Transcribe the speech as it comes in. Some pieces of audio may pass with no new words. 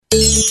Welcome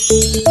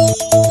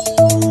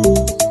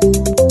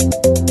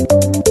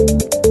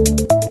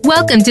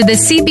to the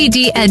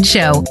CBD Ed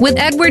Show with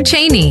Edward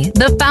Cheney,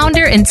 the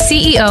founder and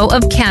CEO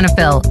of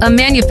Canafil, a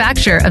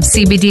manufacturer of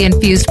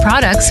CBD-infused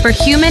products for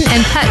human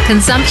and pet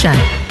consumption.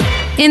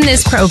 In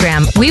this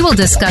program, we will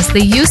discuss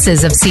the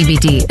uses of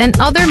CBD and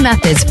other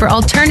methods for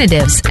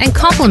alternatives and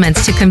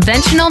complements to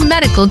conventional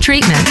medical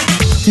treatment.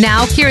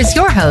 Now, here's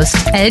your host,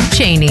 Ed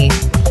Cheney.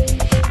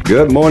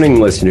 Good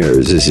morning,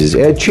 listeners. This is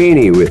Ed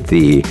Cheney with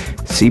the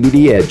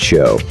CBD Ed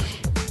Show.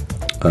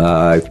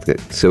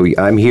 So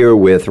I'm here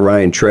with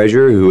Ryan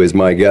Treasure, who is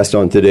my guest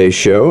on today's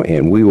show,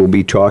 and we will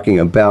be talking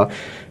about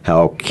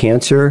how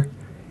cancer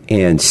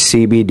and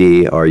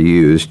CBD are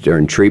used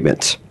during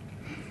treatments.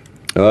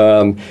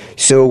 I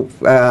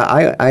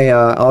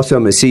also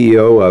am a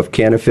CEO of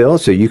Canafil,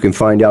 so you can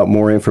find out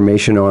more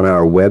information on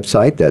our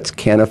website. That's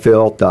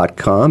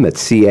canafil.com.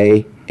 It's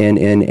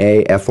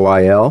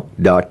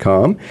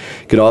CANNAFYL.com. You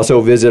can also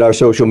visit our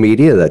social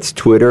media. That's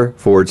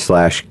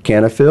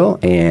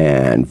Twitter/Canafil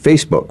and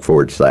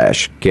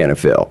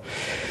Facebook/Canafil.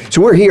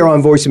 So we're here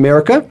on Voice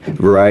America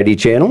Variety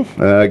Channel.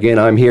 Again,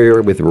 I'm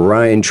here with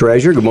Ryan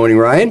Treasure. Good morning,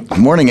 Ryan. Good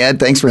morning, Ed.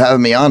 Thanks for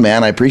having me on,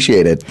 man. I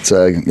appreciate it.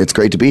 It's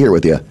great to be here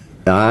with you.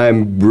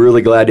 I'm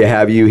really glad to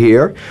have you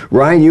here.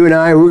 Ryan, you and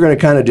we're going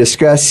to kind of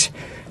discuss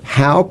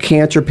how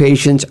cancer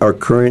patients are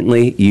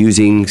currently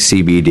using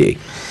CBD.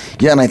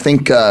 Yeah, and I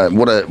think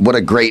what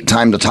a great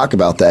time to talk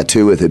about that,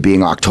 too, with it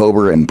being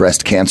October and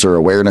Breast Cancer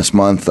Awareness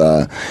Month.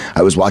 I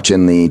was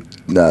watching the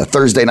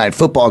Thursday night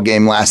football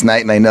game last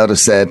night, and I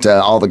noticed that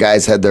all the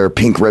guys had their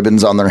pink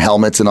ribbons on their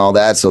helmets and all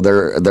that, so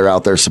they're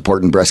out there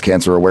supporting breast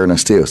cancer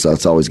awareness, too, so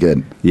it's always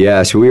good.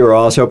 Yes, we were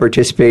also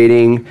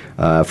participating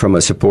from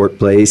a support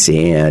place,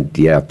 and,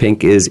 yeah,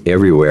 pink is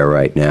everywhere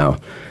right now.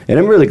 And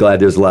I'm really glad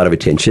there's a lot of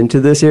attention to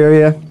this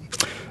area.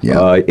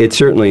 Yeah. It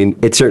certainly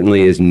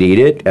is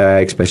needed,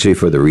 especially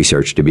for the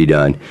research to be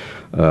done.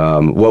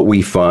 What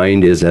we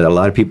find is that a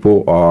lot of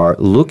people are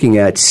looking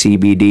at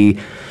CBD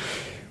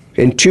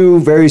in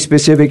two very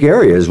specific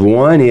areas.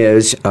 One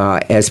is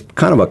as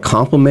kind of a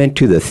complement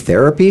to the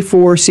therapy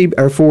for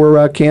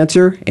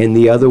cancer, and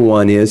the other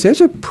one is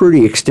there's a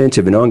pretty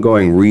extensive and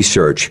ongoing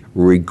research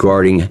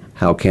regarding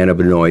how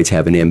cannabinoids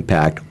have an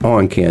impact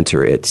on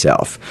cancer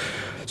itself.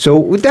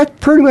 So that's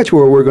pretty much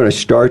where we're going to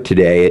start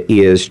today,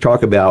 is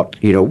talk about,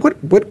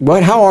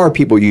 how are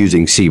people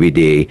using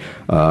CBD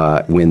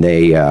when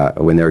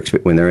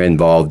they're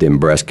involved in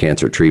breast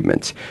cancer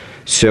treatments.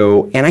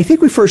 So, and I think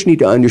we first need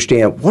to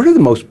understand what are the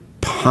most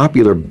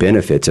popular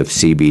benefits of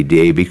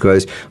CBD,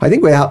 because I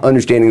think without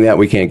understanding that,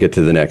 we can't get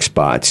to the next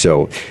spot.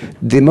 So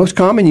the most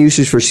common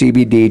uses for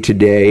CBD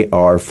today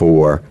are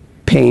for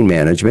pain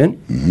management,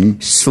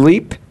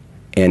 sleep,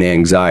 and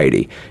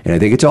anxiety. And I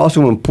think it's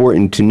also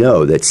important to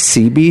know that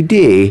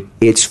CBD,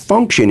 its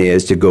function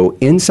is to go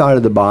inside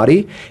of the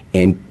body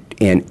and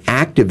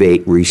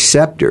activate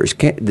receptors,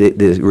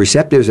 the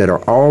receptors that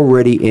are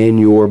already in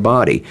your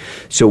body.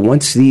 So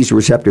once these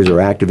receptors are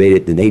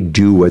activated, then they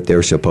do what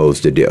they're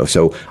supposed to do.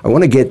 So I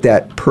want to get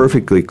that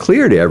perfectly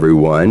clear to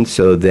everyone,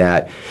 so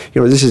that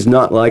this is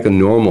not like a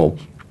normal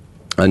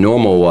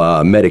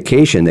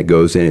medication that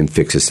goes in and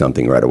fixes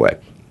something right away.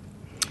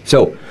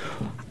 So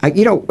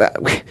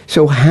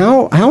so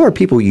how are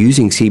people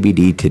using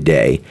CBD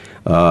today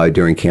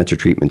during cancer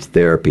treatments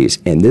therapies?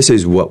 And this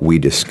is what we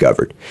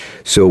discovered.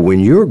 So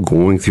when you're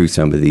going through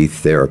some of these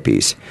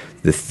therapies,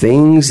 the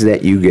things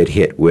that you get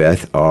hit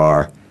with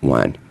are,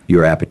 one,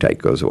 your appetite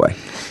goes away.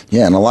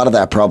 Yeah, and a lot of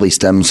that probably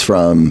stems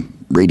from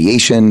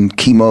radiation,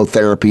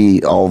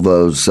 chemotherapy, all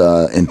those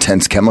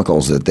intense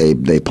chemicals that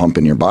they pump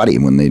in your body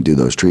when they do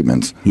those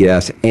treatments.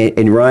 Yes,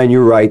 and Ryan,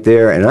 you're right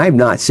there, and I've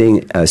not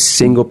seen a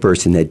single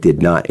person that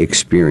did not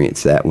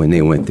experience that when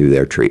they went through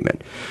their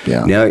treatment.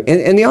 Yeah. Now,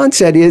 and the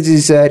onset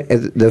is that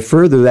the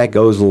further that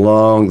goes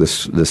along, the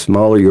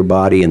smaller your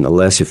body and the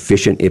less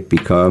efficient it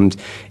becomes.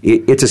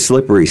 It's a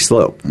slippery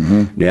slope.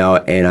 Now,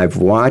 and I've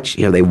watched,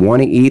 they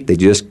want to eat, they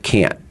just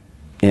can't.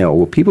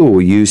 People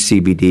will use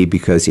CBD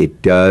because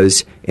it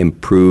does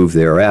improve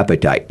their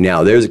appetite.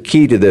 Now, there's a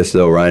key to this,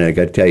 though, Ryan. I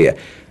got to tell you,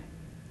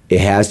 it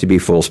has to be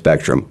full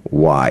spectrum.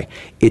 Why?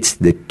 It's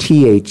the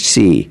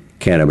THC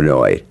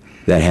cannabinoid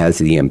that has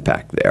the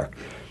impact there.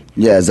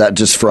 Yeah, is that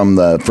just from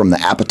the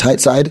appetite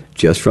side?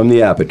 Just from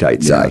the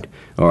appetite side.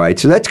 All right,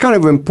 so that's kind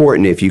of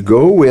important. If you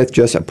go with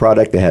just a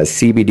product that has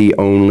CBD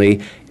only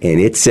and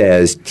it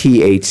says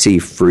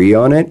THC free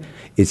on it,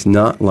 it's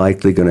not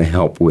likely going to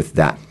help with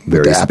that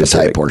very the specific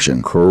appetite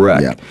portion.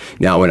 Correct. Yeah.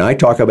 Now, when I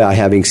talk about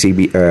having a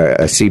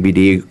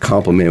CBD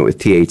complemented with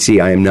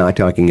THC, I am not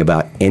talking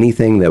about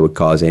anything that would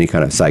cause any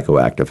kind of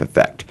psychoactive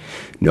effect.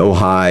 No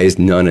highs,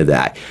 none of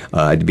that.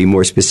 To be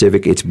more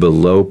specific, it's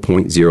below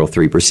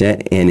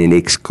 0.03%, and it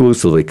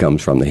exclusively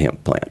comes from the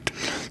hemp plant.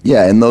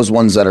 Yeah, and those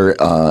ones that are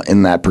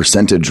in that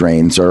percentage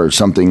range are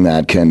something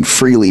that can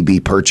freely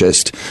be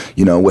purchased,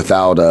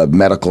 without a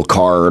medical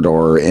card,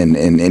 or in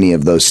any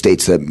of those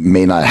states that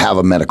may not have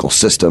a medical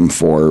system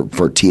for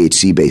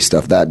THC-based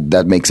stuff,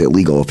 that makes it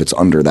legal if it's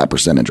under that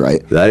percentage,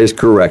 right? That is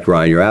correct,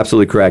 Ryan. You're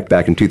absolutely correct.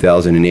 Back in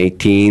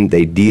 2018,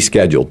 they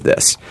descheduled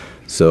this.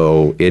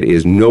 So it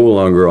is no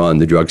longer on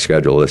the drug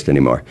schedule list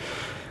anymore.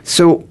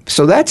 So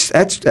that's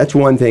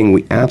one thing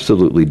we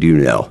absolutely do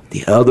know.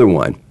 The other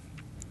one,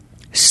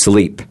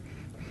 sleep.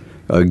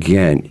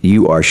 Again,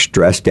 you are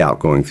stressed out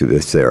going through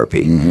this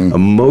therapy.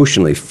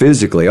 Emotionally,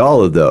 physically,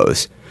 all of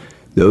those.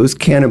 Those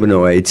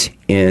cannabinoids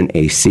in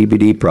a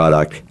CBD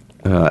product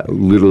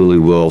literally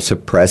will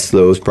suppress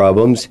those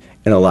problems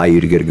and allow you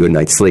to get a good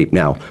night's sleep.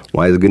 Now,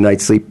 why is a good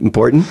night's sleep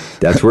important?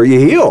 That's where you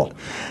heal.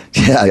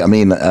 Yeah, I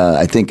mean,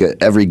 I think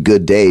every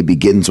good day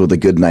begins with a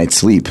good night's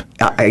sleep.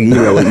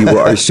 You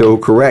are so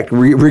correct,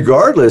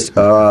 regardless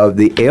of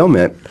the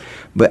ailment.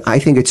 But I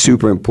think it's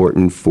super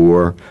important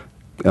for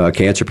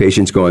cancer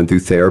patients going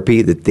through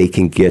therapy that they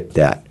can get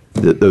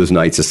those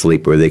nights of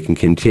sleep where they can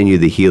continue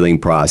the healing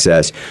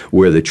process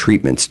where the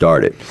treatment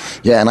started.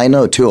 Yeah, and I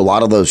know, too, a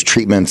lot of those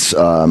treatments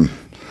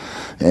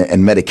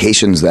and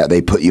medications that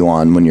they put you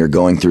on when you're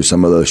going through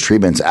some of those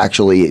treatments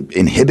actually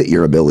inhibit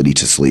your ability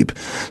to sleep.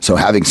 So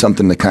having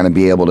something to kind of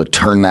be able to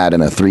turn that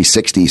in a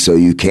 360 so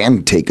you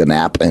can take a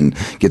nap and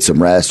get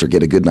some rest or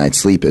get a good night's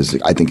sleep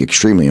is, I think,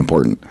 extremely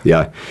important.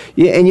 Yeah,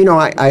 and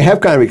I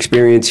have kind of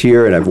experience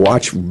here, and I've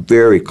watched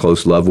very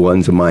close loved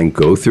ones of mine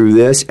go through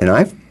this, and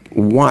I've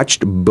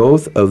watched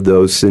both of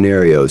those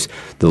scenarios,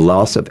 the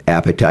loss of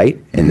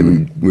appetite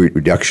and the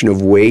reduction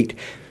of weight.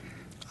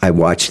 I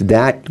watched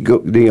that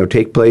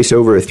take place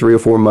over a 3 or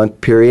 4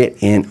 month period,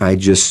 and I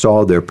just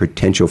saw their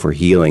potential for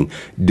healing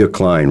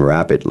decline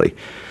rapidly.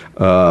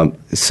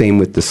 Same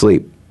with the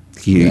sleep.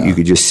 You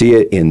could just see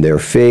it in their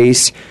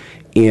face.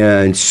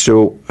 And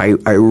so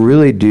I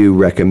really do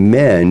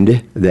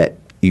recommend that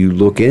you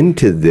look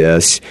into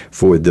this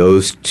for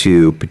those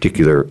two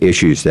particular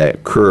issues that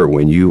occur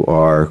when you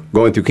are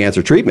going through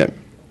cancer treatment.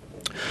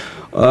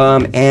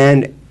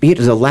 And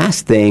the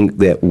last thing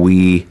that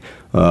we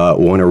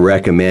want to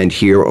recommend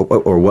here,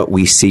 or what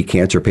we see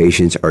cancer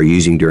patients are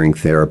using during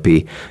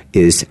therapy,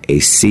 is a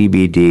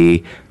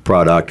CBD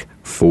product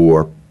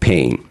for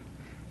pain.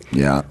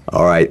 Yeah.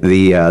 All right.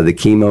 The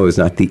chemo is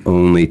not the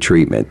only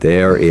treatment.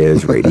 There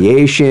is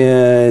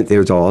radiation.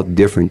 There's all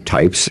different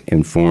types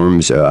and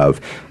forms of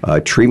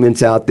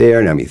treatments out there.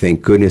 And I mean,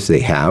 thank goodness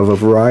they have a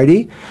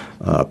variety.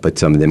 But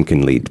some of them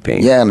can lead to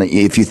pain. Yeah, and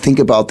if you think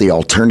about the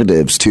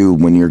alternatives, too,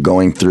 when you're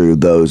going through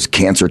those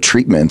cancer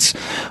treatments,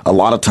 a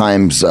lot of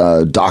times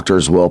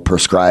doctors will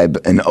prescribe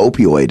an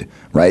opioid,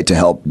 right, to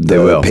help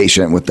the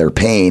patient with their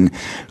pain,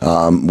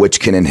 which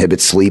can inhibit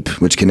sleep,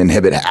 which can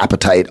inhibit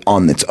appetite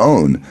on its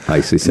own.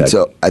 Nicely said.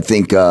 So I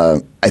think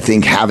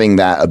having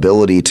that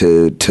ability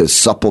to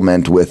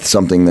supplement with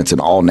something that's an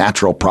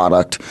all-natural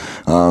product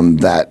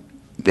that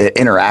it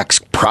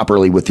interacts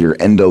properly with your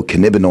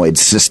endocannabinoid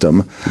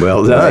system.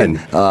 Well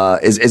done. Right,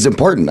 is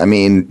important. I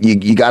mean,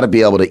 you got to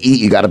be able to eat,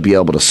 you got to be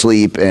able to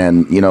sleep,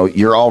 and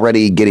you're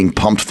already getting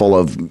pumped full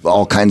of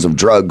all kinds of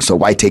drugs, so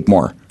why take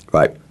more?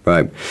 Right.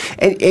 And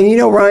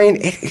Ryan,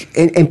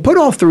 and put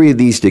all three of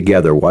these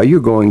together while you're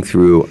going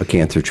through a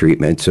cancer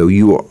treatment, so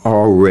you are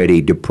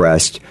already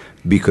depressed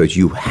because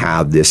you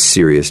have this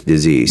serious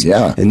disease.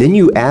 Yeah. And then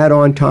you add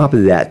on top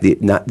of that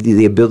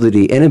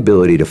the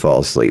inability to fall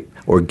asleep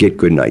or get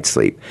good night's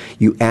sleep.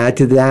 You add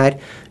to that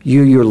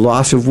your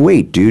loss of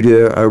weight due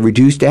to a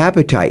reduced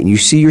appetite, and you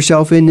see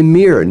yourself in the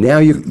mirror.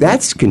 Now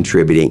that's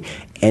contributing.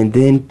 And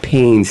then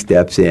pain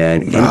steps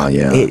in, and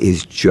it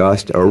is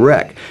just a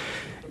wreck.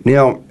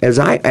 Now,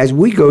 as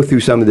we go through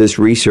some of this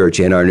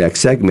research in our next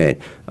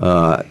segment,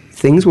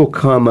 things will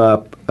come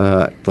up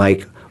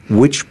like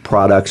which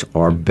products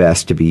are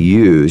best to be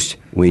used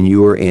when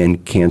you are in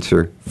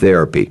cancer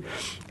therapy.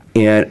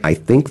 And I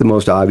think the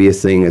most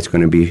obvious thing that's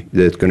going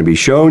to be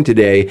shown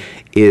today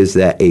is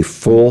that a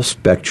full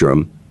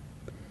spectrum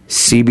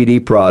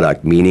CBD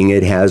product, meaning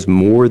it has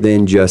more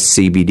than just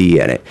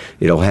CBD in it,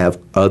 it'll have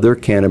other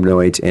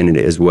cannabinoids in it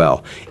as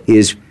well,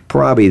 is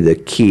probably the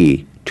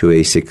key to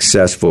a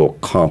successful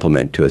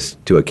complement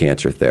to a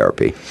cancer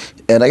therapy.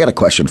 And I got a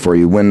question for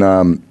you.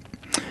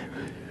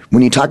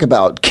 When you talk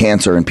about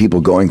cancer and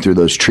people going through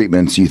those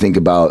treatments, you think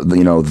about,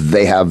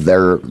 they have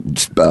their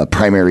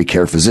primary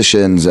care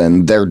physicians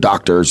and their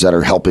doctors that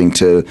are helping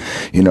to,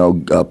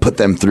 put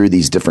them through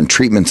these different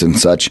treatments and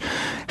such.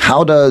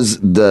 How does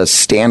the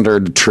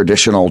standard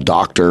traditional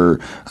doctor,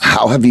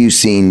 how have you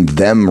seen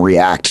them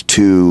react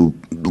to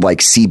like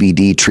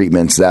CBD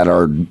treatments that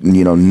are,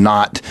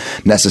 not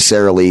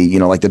necessarily,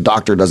 like the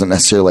doctor doesn't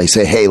necessarily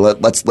say, hey,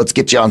 let's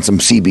get you on some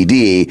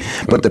CBD,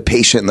 but the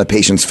patient and the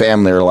patient's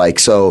family are like,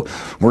 so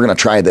we're going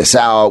to try this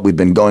out. We've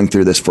been going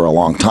through this for a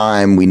long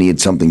time. We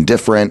need something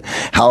different.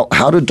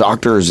 How do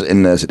doctors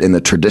in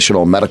the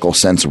traditional medical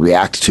sense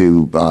react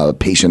to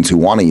patients who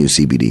want to use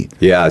CBD?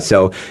 Yeah.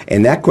 So,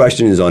 and that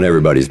question is on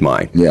everybody's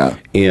mind. Yeah.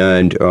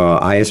 And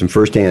I have some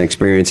firsthand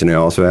experience, and I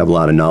also have a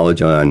lot of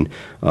knowledge on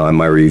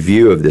my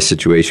review of this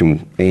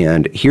situation.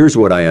 And here's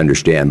what I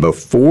understand.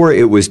 Before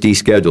it was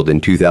descheduled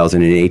in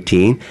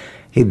 2018,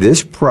 hey,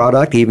 this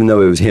product, even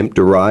though it was hemp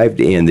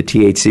derived and the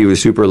THC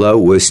was super low,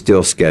 was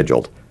still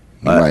scheduled.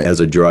 as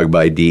a drug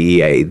by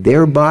DEA.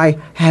 Thereby,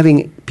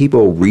 having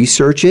people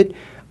research it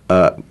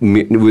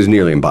was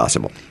nearly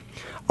impossible.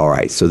 All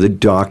right, so the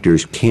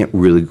doctors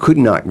could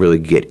not really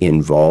get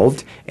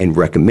involved in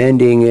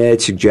recommending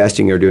it,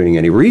 suggesting or doing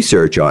any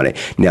research on it.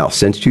 Now,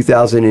 since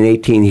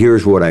 2018,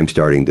 here's what I'm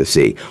starting to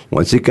see.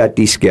 Once it got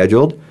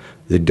descheduled,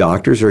 the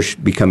doctors are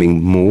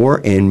becoming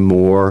more and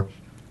more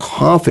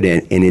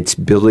confident in its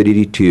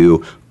ability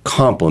to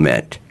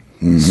complement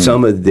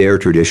some of their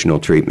traditional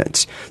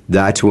treatments.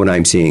 That's what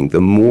I'm seeing.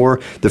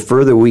 The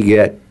further we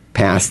get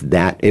past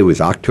that, it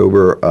was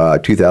October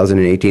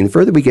 2018, the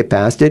further we get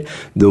past it,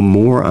 the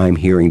more I'm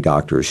hearing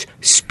doctors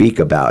speak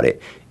about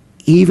it,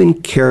 even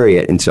carry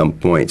it in some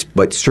points,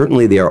 but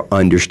certainly they are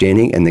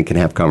understanding and they can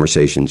have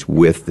conversations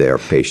with their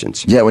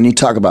patients. Yeah, when you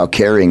talk about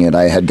carrying it,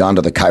 I had gone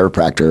to the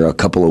chiropractor a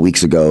couple of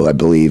weeks ago, I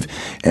believe,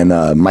 and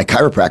my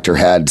chiropractor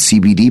had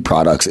CBD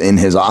products in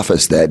his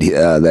office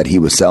that he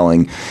was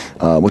selling,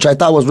 which I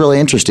thought was really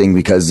interesting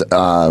because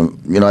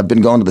I've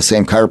been going to the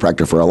same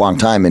chiropractor for a long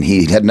time, and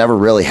he had never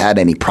really had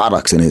any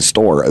products in his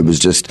store. It was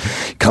just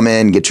come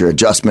in, get your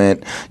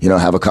adjustment,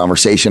 have a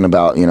conversation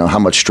about how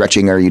much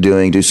stretching are you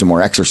doing, do some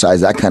more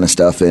exercise, that kind of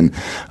stuff. And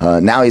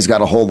now he's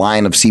got a whole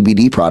line of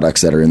CBD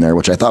products that are in there,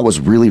 which I thought was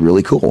really,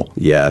 really cool.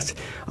 Yes.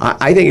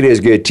 I think it is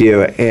good,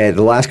 too. And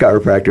the last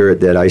chiropractor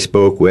that I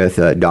spoke with,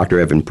 Dr.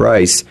 Evan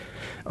Price,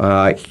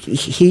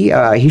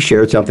 he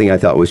shared something I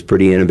thought was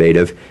pretty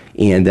innovative,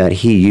 in that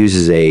he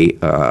uses a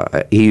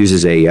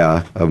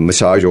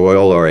massage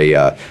oil or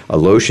a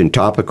lotion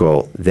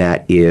topical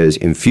that is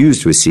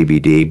infused with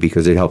CBD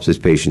because it helps his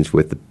patients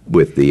with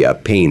the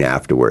pain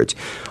afterwards.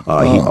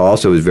 He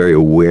also is very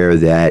aware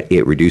that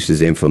it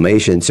reduces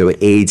inflammation, so it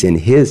aids in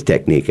his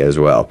technique as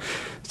well.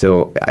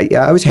 So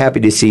I was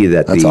happy to see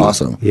that. That's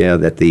awesome. Yeah,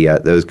 that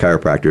those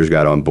chiropractors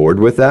got on board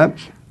with that.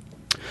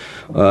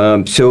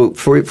 So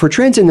for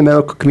trends in the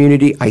medical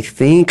community, I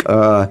think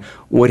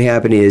what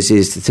happened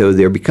is so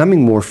they're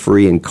becoming more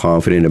free and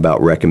confident about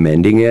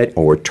recommending it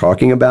or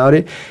talking about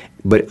it.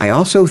 But I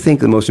also think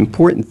the most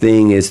important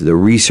thing is the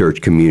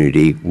research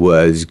community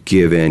was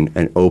given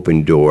an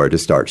open door to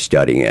start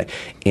studying it.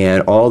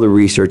 And all the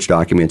research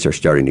documents are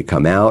starting to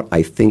come out.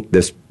 I think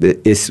this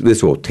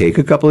will take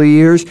a couple of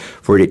years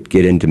for it to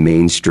get into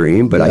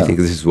mainstream, but I think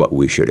this is what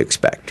we should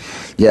expect.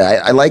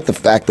 Yeah, I like the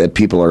fact that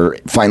people are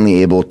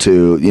finally able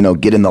to,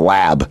 get in the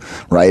lab,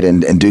 right,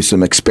 and do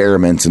some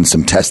experiments and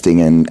some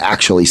testing and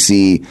actually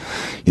see,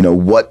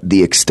 what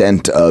the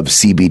extent of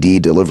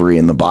CBD delivery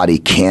in the body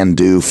can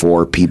do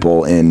for people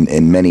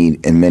in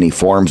many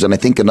forms. And I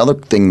think another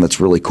thing that's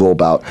really cool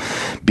about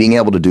being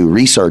able to do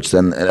research,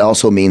 then it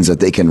also means that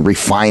they can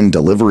refine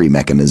delivery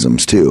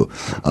mechanisms too.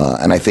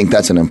 And I think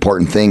that's an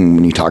important thing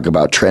when you talk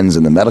about trends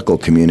in the medical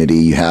community.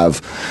 You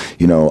have,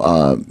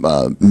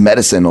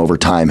 medicine over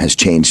time has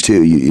changed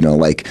too.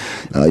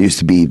 Used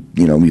to be,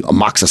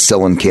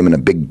 amoxicillin came in a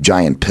big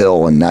giant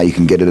pill, and now you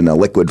can get it in a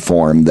liquid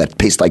form that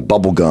tastes like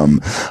bubble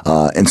gum.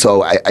 And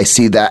so I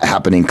see that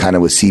happening kind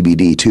of with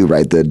CBD too,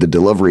 right? The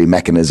delivery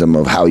mechanism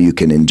of how you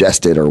can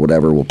ingest it or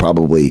whatever will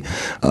probably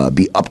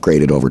be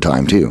upgraded over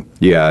time too.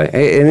 Yeah,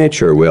 and it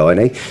sure will. And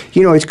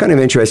it's kind of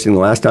interesting. The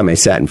last time I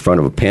sat in front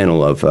of a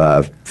panel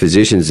of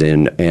physicians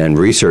and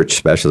research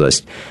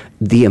specialists,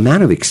 the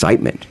amount of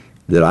excitement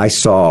that I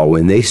saw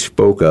when they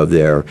spoke of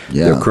their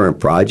current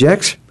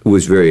projects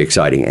was very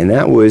exciting. And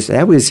that was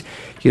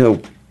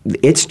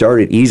it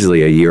started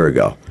easily a year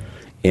ago.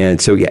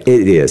 And so, it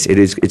is.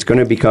 It's going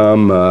to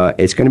become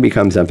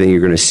something you're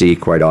going to see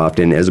quite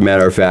often. As a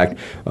matter of fact,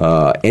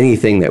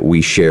 anything that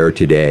we share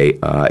today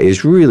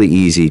is really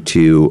easy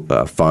to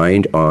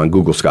find on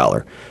Google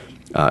Scholar.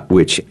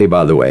 Which,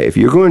 by the way, if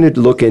you're going to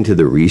look into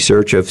the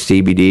research of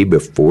CBD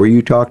before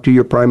you talk to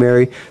your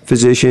primary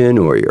physician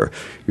or your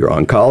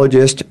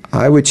oncologist,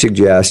 I would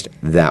suggest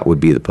that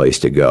would be the place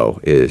to go.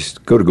 Is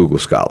go to Google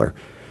Scholar.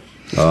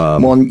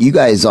 Well, you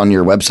guys on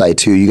your website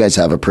too, you guys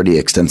have a pretty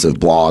extensive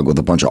blog with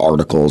a bunch of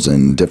articles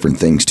and different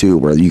things too,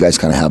 where you guys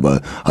kind of have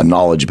a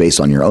knowledge base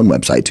on your own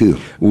website too.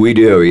 We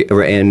do.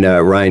 And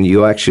Ryan,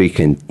 you actually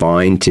can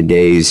find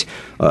today's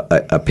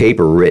a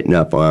paper written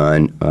up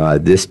on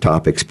this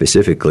topic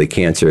specifically,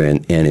 cancer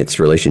and its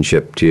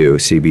relationship to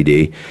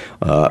CBD,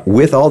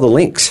 with all the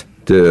links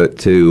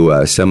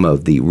to some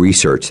of the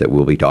research that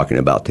we'll be talking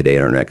about today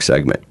in our next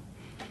segment.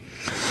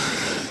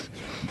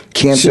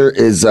 Cancer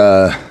is...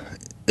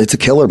 it's a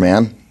killer,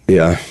 man.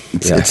 Yeah.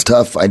 It's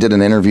tough. I did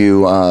an interview,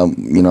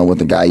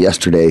 with a guy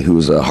yesterday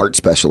who's a heart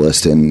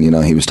specialist, and,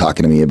 he was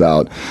talking to me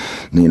about,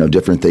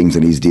 different things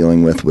that he's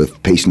dealing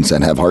with patients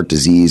that have heart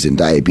disease and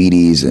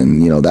diabetes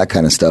and, that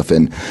kind of stuff.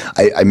 And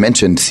I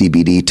mentioned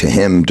CBD to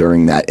him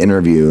during that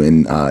interview,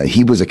 and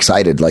he was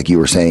excited, like you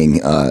were saying,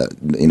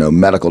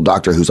 medical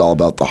doctor who's all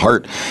about the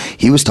heart.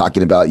 he was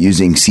talking about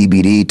using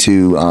CBD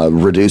to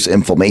reduce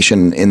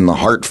inflammation in the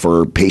heart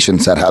for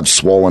patients that have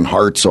swollen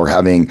hearts or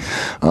having,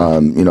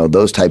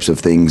 those types of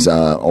things,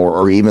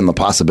 or even the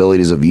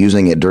possibilities of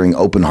using it during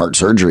open heart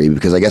surgery.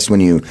 Because I guess when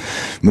you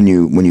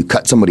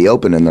cut somebody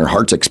open and their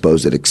heart's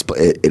exposed,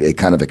 it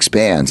kind of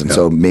expands, and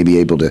so maybe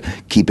able to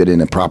keep it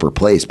in a proper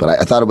place. But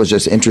I thought it was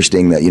just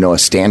interesting that a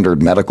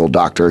standard medical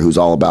doctor who's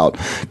all about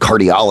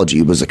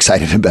cardiology was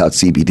excited about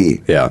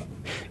CBD.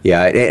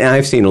 Yeah, and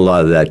I've seen a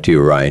lot of that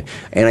too, Ryan.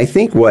 And I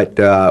think what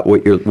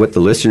the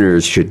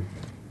listeners should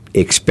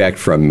expect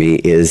from me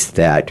is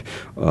that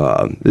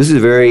this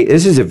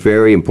is a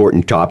very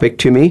important topic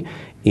to me,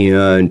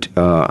 and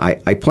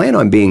I plan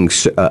on being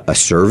a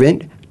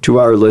servant to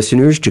our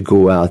listeners to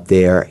go out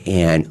there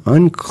and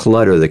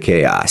unclutter the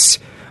chaos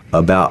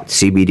about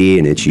CBD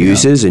and its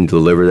uses and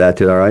deliver that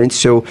to our audience.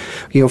 So,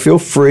 feel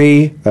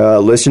free,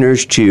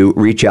 listeners, to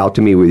reach out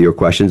to me with your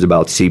questions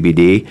about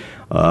CBD,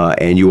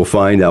 and you will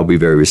find I'll be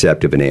very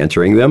receptive in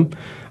answering them.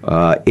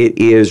 It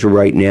is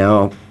right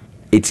now,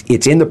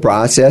 it's in the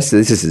process. The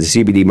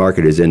CBD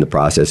market is in the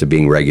process of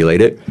being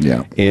regulated.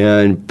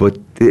 But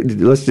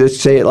let's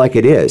just say it like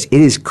it is.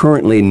 It is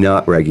currently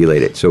not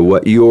regulated. So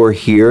what you're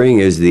hearing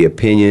is the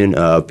opinion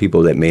of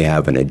people that may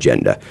have an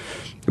agenda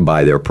to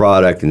buy their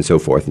product and so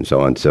forth and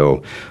so on.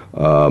 So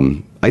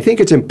I think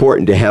it's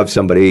important to have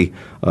somebody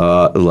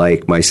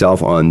like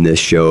myself on this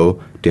show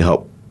to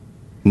help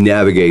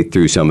navigate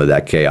through some of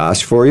that chaos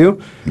for you,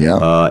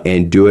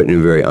 and do it in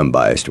a very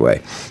unbiased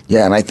way.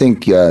 Yeah, and I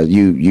think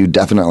you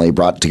definitely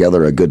brought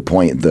together a good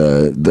point.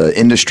 The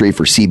industry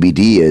for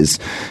CBD is,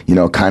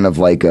 kind of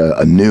like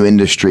a new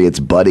industry. It's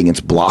budding, it's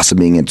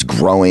blossoming, it's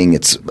growing,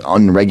 it's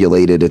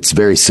unregulated. It's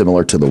very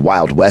similar to the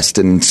Wild West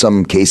in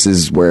some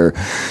cases where,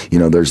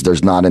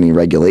 there's not any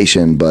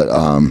regulation, but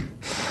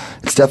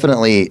it's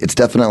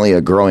definitely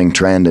a growing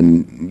trend,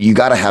 and you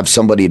got to have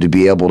somebody to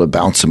be able to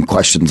bounce some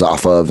questions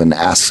off of and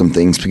ask some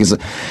things. Because,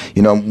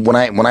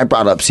 when I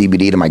brought up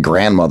CBD to my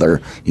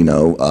grandmother,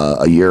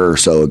 a year or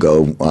so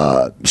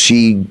ago,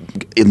 she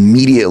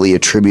immediately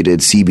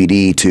attributed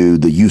CBD to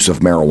the use of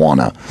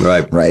marijuana.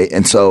 Right.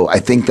 And so I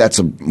think that's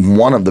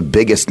one of the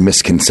biggest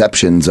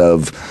misconceptions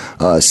of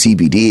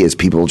CBD is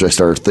people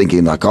just are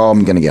thinking like, oh,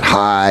 I'm going to get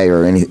high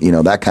or any,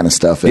 that kind of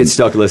stuff. Get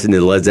stuck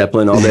listening to Led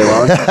Zeppelin all day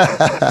long.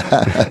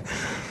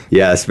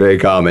 Yes, very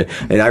common.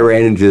 And I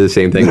ran into the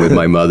same thing with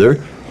my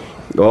mother.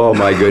 Oh,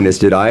 my goodness,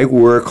 did I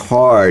work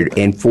hard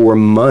and for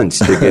months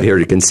to get her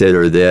to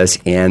consider this,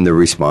 and the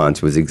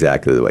response was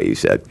exactly the way you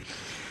said.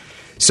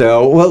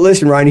 So, well,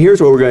 listen, Ryan,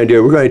 here's what we're going to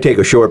do. We're going to take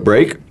a short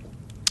break,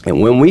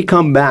 and when we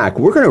come back,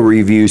 we're going to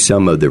review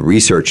some of the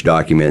research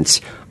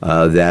documents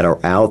that are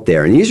out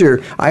there. And these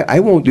are, I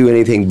won't do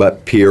anything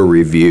but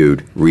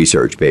peer-reviewed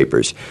research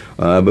papers.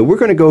 But we're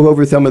going to go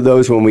over some of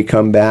those when we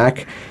come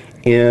back,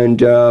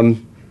 and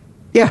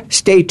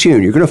stay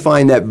tuned. You're going to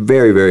find that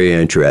very, very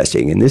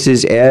interesting. And this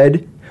is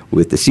Ed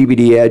with the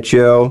CBD Ed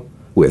Show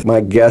with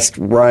my guest,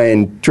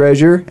 Ryan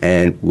Treasure,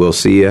 and we'll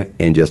see you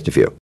in just a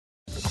few.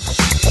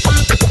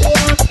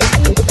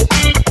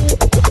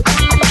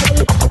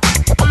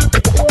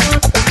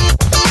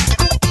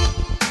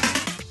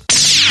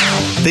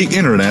 The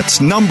Internet's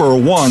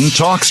 #1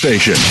 talk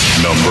station.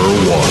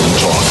 #1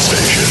 talk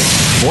station.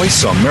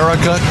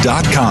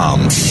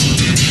 VoiceAmerica.com.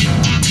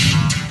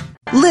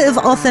 Live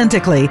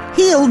authentically,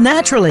 heal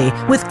naturally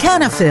with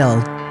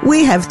Canafil.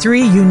 We have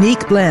 3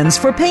 unique blends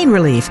for pain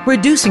relief,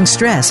 reducing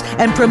stress,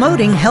 and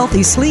promoting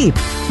healthy sleep.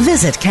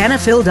 Visit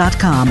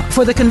Canafil.com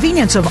for the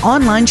convenience of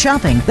online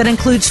shopping that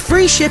includes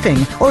free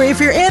shipping. Or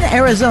if you're in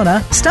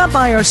Arizona, stop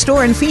by our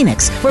store in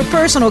Phoenix for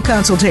personal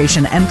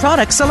consultation and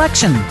product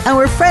selection.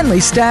 Our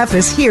friendly staff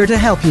is here to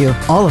help you.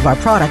 All of our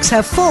products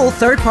have full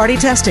third-party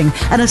testing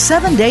and a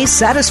 7-day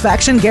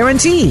satisfaction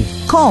guarantee.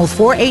 Call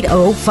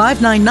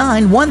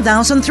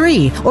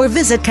 480-599-1003 or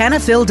visit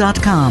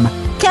Canafil.com.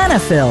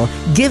 Canafil,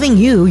 giving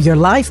you your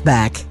life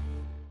back.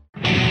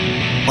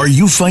 Are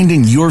you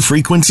finding your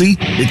frequency?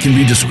 It can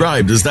be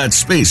described as that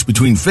space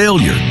between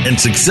failure and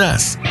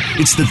success.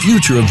 It's the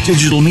future of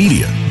digital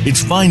media.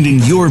 It's finding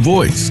your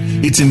voice.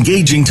 It's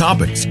engaging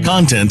topics,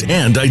 content,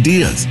 and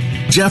ideas.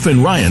 Jeff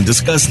and Ryan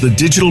discuss the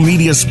digital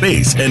media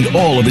space and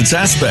all of its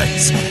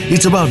aspects.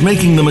 It's about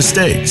making the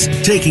mistakes,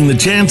 taking the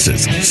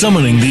chances,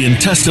 summoning the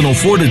intestinal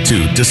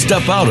fortitude to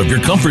step out of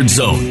your comfort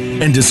zone,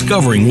 and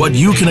discovering what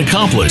you can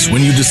accomplish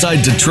when you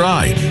decide to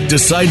try,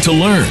 decide to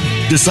learn,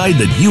 decide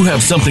that you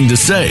have something to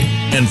say,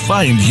 and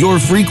find your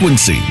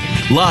frequency.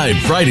 Live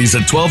Fridays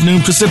at 12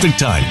 noon Pacific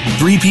Time,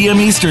 3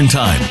 p.m. Eastern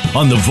Time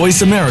on the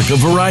Voice America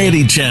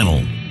Variety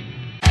Channel.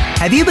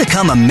 Have you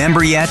become a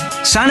member yet?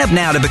 Sign up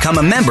now to become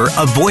a member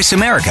of Voice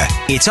America.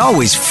 It's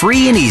always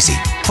free and easy.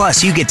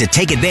 Plus, you get to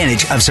take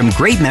advantage of some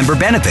great member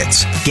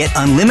benefits. Get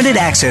unlimited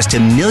access to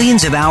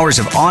millions of hours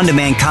of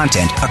on-demand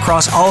content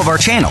across all of our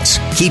channels.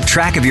 Keep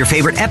track of your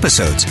favorite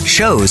episodes,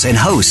 shows, and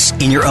hosts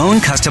in your own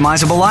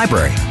customizable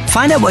library.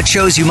 Find out what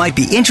shows you might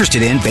be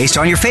interested in based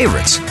on your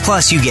favorites.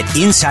 Plus, you get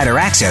insider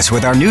access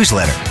with our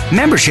newsletter.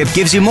 Membership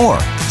gives you more.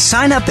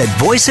 Sign up at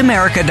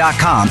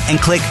voiceamerica.com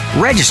and click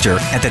register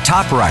at the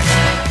top right.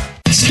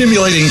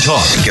 Stimulating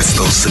talk. Gets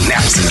those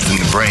synapses in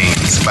the brain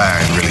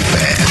firing really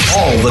fast.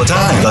 All the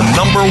time. The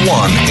number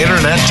one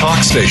Internet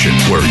talk station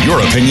where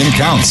your opinion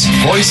counts.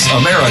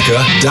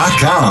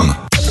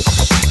 VoiceAmerica.com.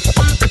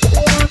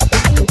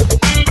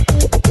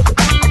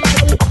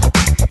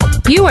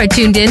 You are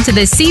tuned in to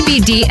the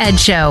CBD Ed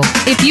Show.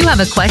 If you have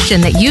a question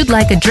that you'd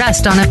like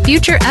addressed on a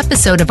future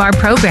episode of our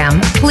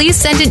program, please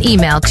send an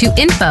email to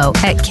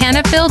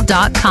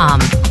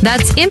info@canafil.com.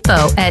 That's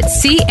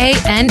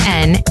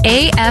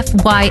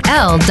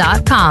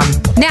info@CANNAFYL.com.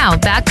 Now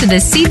back to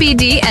the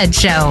CBD Ed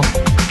Show.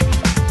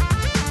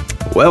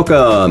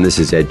 Welcome. This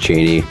is Ed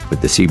Cheney with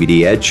the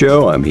CBD Ed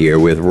Show. I'm here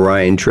with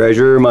Ryan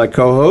Treasure, my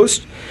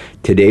co-host.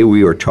 Today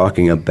we are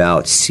talking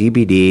about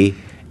CBD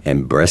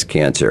and breast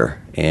cancer.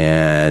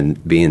 And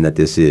being that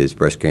this is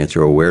Breast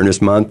Cancer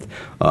Awareness Month,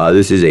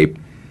 this is a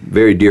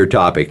very dear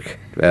topic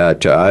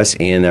to us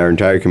and our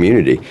entire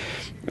community.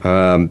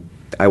 I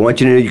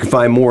want you to know you can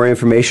find more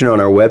information on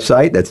our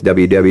website. That's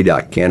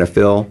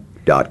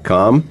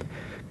www.canafil.com.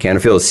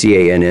 Canafil is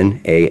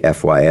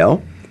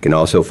CANNAFYL. You can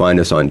also find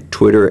us on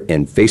Twitter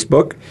and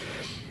Facebook.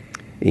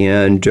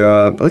 And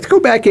let's go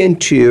back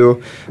into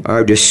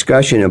our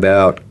discussion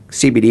about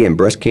CBD and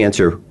breast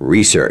cancer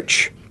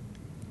research.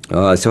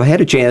 So I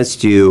had a chance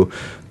to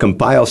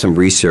compile some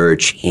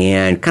research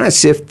and kind of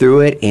sift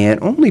through it and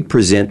only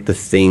present the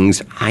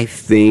things I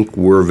think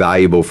were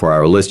valuable for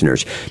our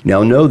listeners.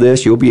 Now, know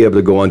this, you'll be able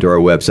to go onto our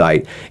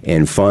website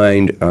and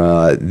find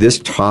this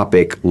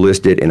topic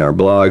listed in our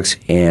blogs,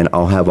 and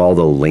I'll have all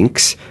the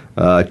links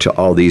to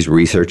all these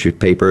research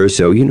papers,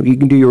 so you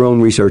can do your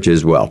own research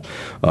as well.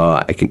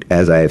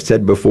 As I have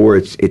said before,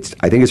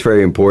 I think it's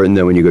very important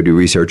that when you go do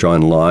research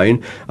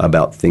online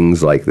about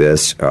things like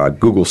this,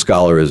 Google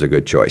Scholar is a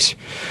good choice.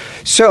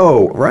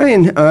 So,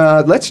 Ryan,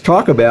 let's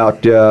talk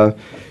about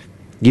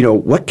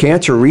what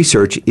cancer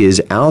research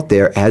is out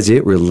there as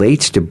it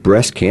relates to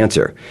breast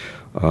cancer.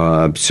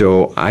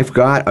 So I've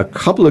got a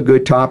couple of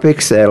good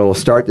topics that'll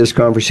start this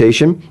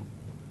conversation.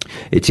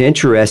 It's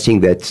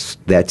interesting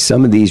that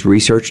some of these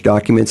research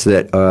documents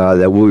that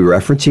we'll be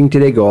referencing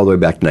today go all the way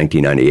back to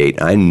 1998.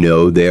 I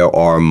know there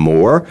are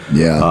more.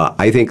 Yeah.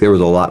 I think there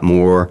was a lot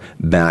more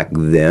back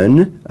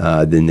then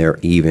than there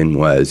even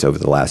was over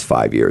the last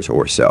 5 years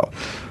or so.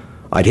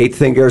 I'd hate to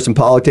think there's some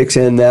politics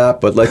in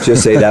that, but let's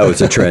just say that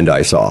was a trend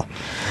I saw.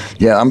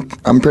 Yeah,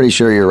 I'm pretty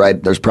sure you're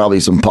right. There's probably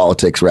some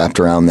politics wrapped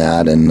around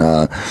that, and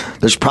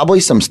there's probably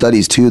some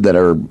studies too that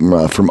are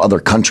from other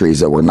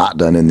countries that were not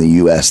done in the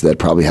U.S. that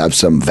probably have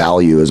some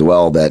value as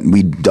well that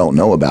we don't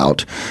know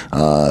about.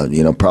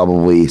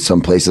 Probably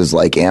some places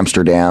like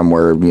Amsterdam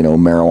where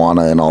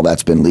marijuana and all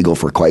that's been legal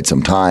for quite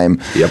some time.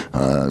 Yep.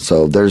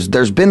 So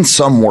there's been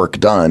some work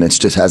done. It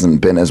just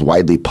hasn't been as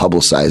widely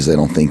publicized, I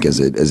don't think, as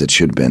it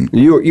should have been.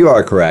 You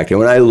are correct. And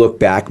when I look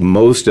back,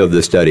 most of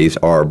the studies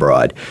are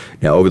abroad.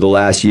 Now, over the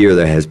last year,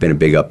 there has been a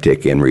big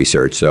uptick in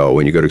research. So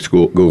when you go to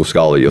Google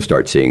Scholar, you'll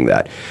start seeing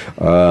that.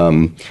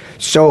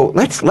 So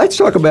let's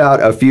talk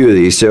about a few of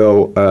these.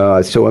 So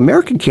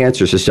American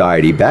Cancer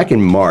Society, back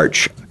in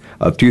March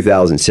of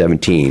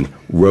 2017,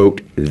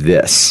 wrote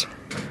this: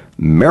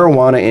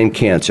 marijuana and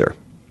cancer.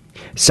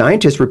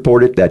 Scientists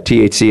reported that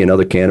THC and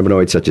other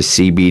cannabinoids such as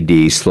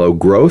CBD slow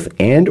growth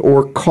and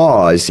or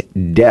cause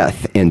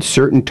death in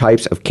certain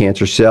types of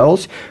cancer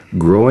cells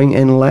growing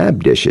in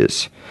lab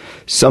dishes.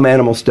 Some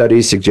animal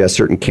studies suggest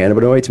certain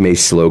cannabinoids may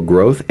slow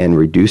growth and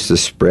reduce the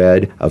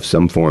spread of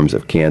some forms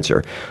of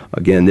cancer.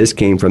 Again, this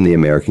came from the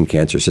American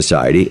Cancer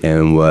Society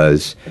and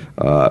was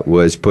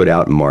put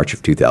out in March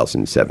of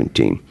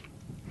 2017.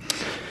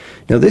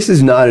 Now, this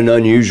is not an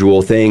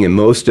unusual thing, and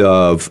most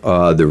of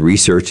the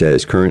research that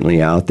is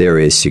currently out there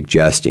is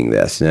suggesting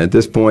this. And at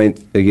this point,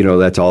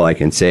 that's all I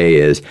can say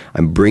is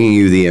I'm bringing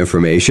you the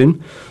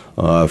information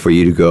for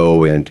you to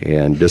go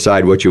and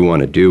decide what you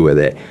want to do with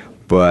it.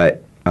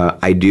 But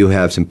I do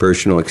have some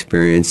personal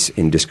experience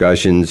in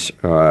discussions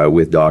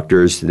with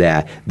doctors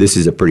that this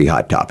is a pretty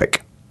hot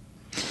topic.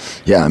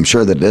 Yeah, I'm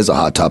sure that it is a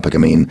hot topic. I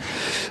mean,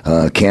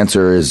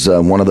 cancer is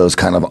one of those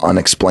kind of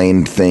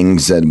unexplained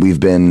things that we've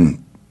been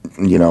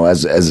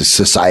as a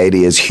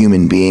society, as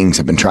human beings,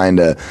 have been trying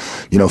to,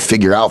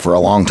 figure out for a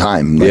long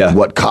time. Like,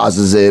 what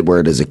causes it?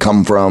 Where does it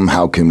come from?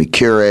 How can we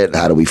cure it?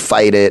 How do we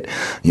fight it?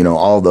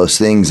 All those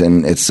things.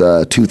 And it's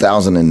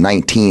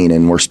 2019,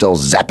 and we're still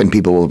zapping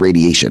people with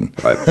radiation.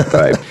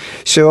 Right.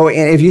 So,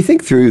 and if you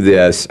think through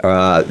this,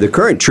 the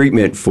current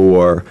treatment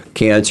for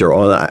cancer,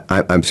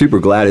 I'm super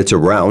glad it's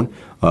around.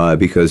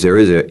 Because there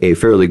is a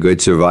fairly good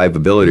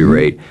survivability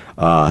rate,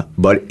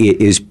 but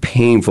it is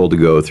painful to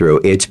go through.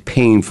 It's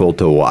painful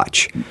to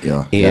watch,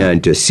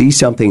 and to see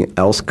something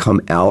else come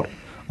out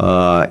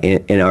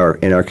in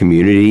our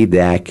community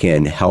that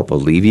can help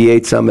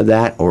alleviate some of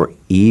that, or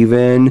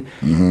even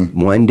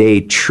one day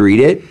treat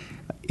it,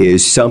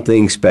 is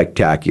something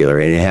spectacular,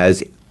 and it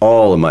has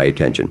all of my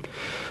attention.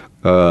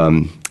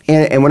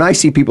 And when I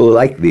see people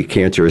like the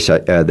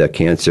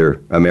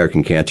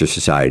American Cancer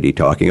Society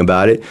talking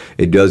about it,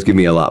 it does give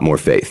me a lot more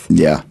faith.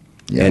 Yeah.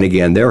 And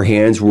again, their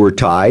hands were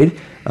tied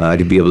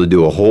to be able to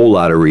do a whole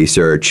lot of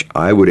research.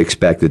 I would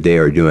expect that they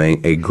are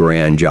doing a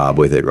grand job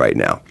with it right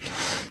now.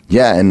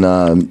 Yeah, and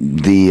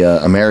the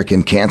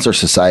American Cancer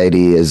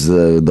Society is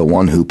the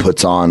one who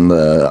puts on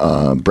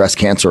the Breast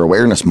Cancer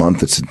Awareness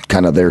Month. It's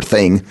kind of their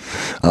thing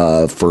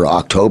for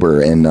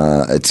October, and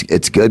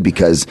it's good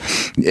because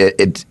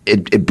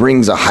it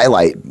brings a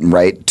highlight,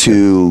 right,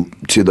 to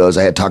those.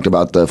 I had talked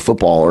about the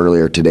football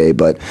earlier today,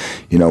 but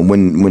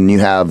when you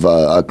have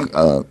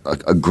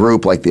a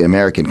group like the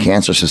American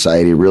Cancer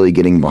Society really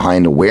getting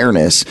behind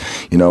awareness,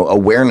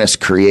 awareness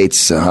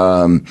creates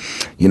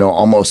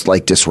almost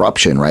like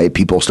disruption, right?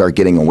 People start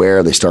getting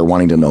aware, they start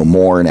wanting to know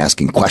more and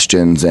asking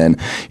questions, and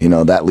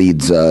that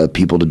leads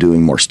people to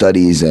doing more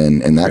studies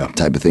and that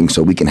type of thing,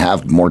 so we can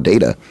have more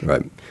data.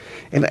 Right.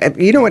 And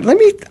you know what?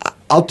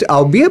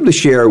 I'll be able to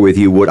share with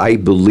you what I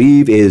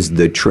believe is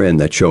the trend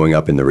that's showing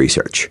up in the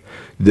research.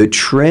 The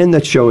trend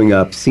that's showing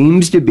up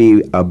seems to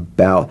be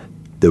about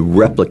the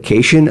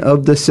replication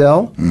of the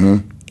cell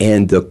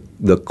and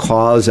the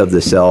cause of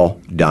the cell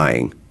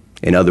dying.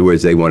 In other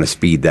words, they want to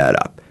speed that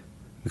up.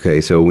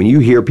 Okay, so when you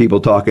hear people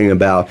talking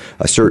about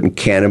a certain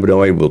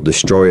cannabinoid will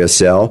destroy a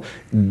cell,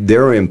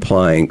 they're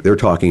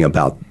talking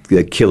about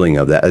the killing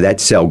of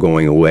that cell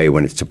going away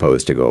when it's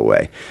supposed to go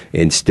away.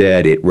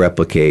 Instead, it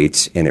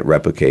replicates, and it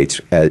replicates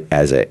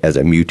as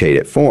a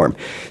mutated form.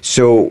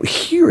 So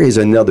here is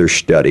another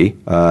study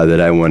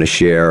that I want to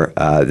share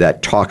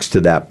that talks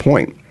to that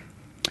point.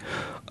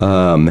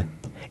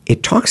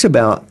 It talks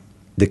about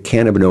the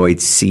cannabinoid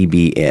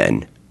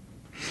CBN.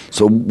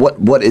 So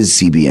what is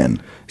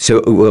CBN? So,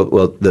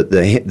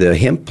 the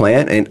hemp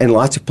plant, and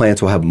lots of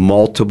plants will have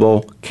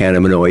multiple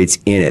cannabinoids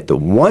in it. The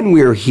one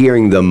we're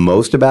hearing the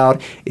most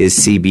about is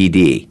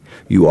CBD.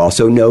 You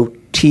also know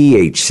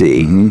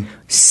THC.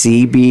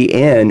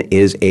 CBN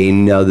is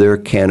another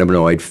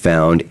cannabinoid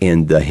found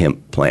in the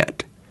hemp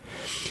plant.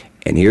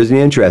 And here's the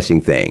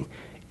interesting thing.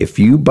 If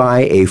you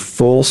buy a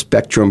full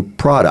spectrum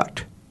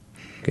product,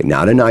 okay,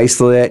 not an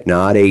isolate,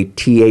 not a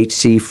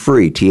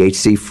THC-free.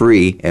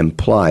 THC-free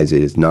implies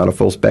it is not a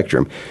full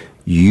spectrum.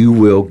 You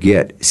will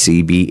get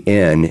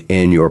CBN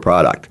in your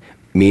product,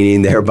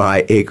 meaning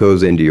thereby it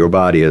goes into your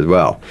body as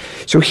well.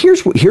 So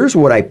here's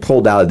what I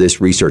pulled out of this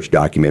research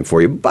document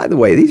for you. By the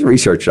way, these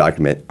research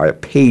documents are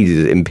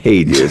pages and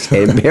pages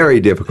and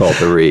very difficult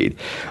to read.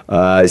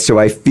 So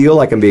I feel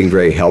like I'm being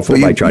very helpful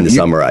by trying to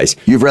summarize.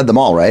 You've read them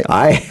all, right?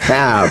 I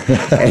have,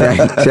 and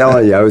I'm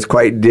telling you, I was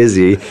quite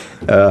dizzy.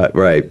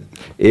 Right.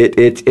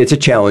 It's a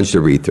challenge to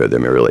read through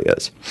them. It really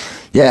is.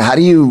 Yeah,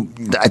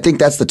 I think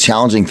that's the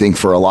challenging thing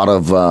for a lot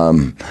of,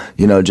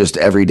 just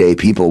everyday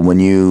people. When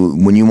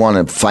you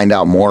want to find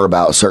out more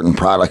about certain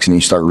products and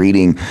you start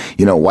reading,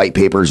 white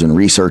papers and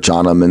research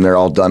on them, and they're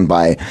all done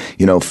by,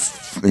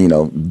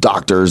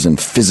 doctors and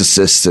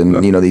physicists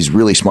and, these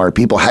really smart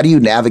people. How do you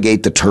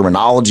navigate the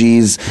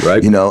terminologies?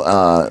 Right.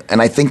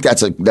 And I think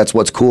that's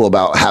what's cool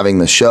about having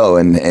the show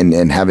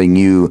and having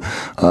you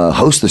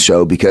host the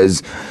show,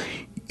 because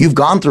you've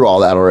gone through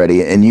all that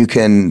already, and you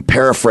can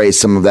paraphrase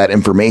some of that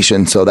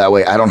information, so that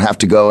way I don't have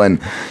to go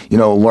and,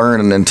 learn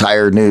an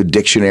entire new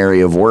dictionary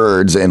of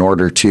words in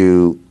order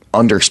to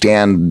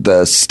understand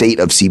the state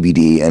of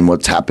CBD and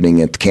what's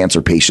happening at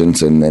cancer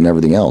patients and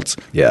everything else.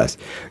 Yes,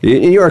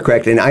 you are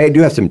correct. And I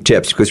do have some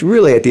tips, because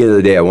really at the end of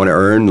the day, I want to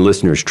earn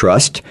listeners'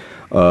 trust.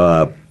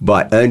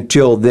 But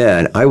until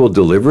then, I will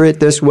deliver it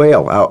this way.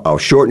 I'll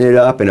shorten it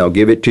up, and I'll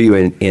give it to you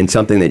in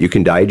something that you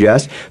can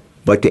digest.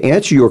 But to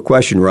answer your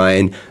question,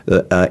 Ryan,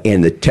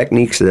 and the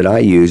techniques that I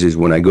use is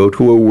when I go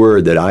to a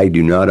word that I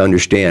do not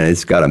understand,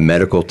 it's got a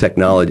medical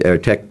technology or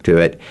tech to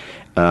it,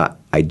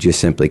 I just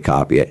simply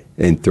copy it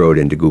and throw it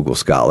into Google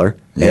Scholar,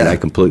 and I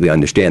completely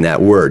understand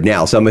that word.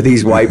 Now, some of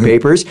these white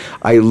papers,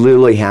 I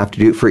literally have to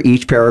do, for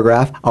each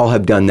paragraph, I'll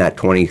have done that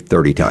 20,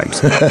 30 times.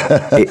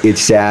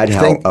 It's sad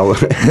how...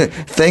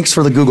 Thanks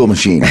for the Google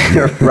machine.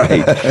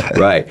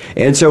 Right.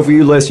 And so for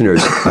you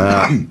listeners,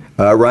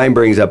 Ryan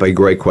brings up a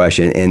great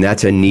question, and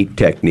that's a neat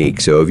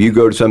technique. So if you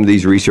go to some of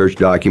these research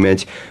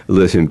documents,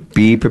 listen,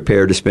 be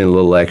prepared to spend a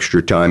little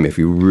extra time if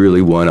you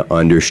really want to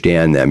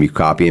understand them. You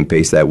copy and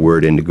paste that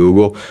word into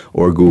Google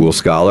or Google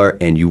Scholar,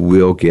 and you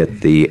will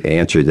get the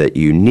answer that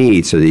you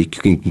need so that you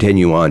can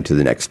continue on to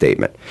the next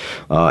statement.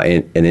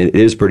 And it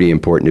is pretty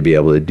important to be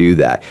able to do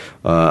that.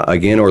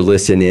 Again, or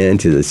listen in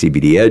to the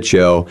CBD Ed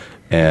Show,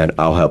 and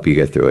I'll help you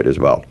get through it as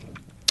well.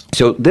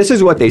 So this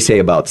is what they say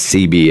about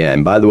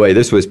CBN. By the way,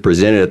 this was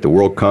presented at the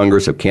World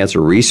Congress of Cancer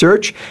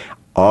Research,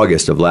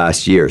 August of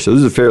last year. So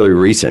this is fairly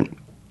recent.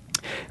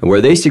 And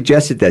where they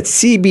suggested that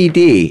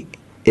CBD,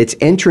 its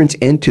entrance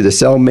into the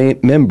cell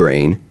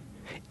membrane,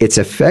 its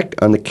effect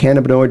on the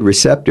cannabinoid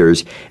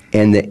receptors,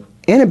 and the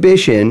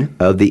inhibition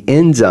of the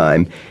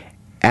enzyme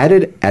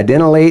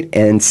adenylate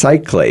and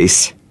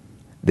cyclase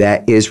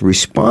that is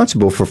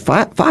responsible for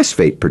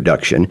phosphate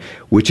production,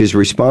 which is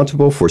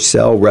responsible for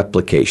cell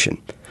replication.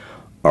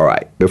 All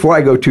right, before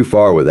I go too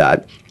far with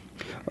that,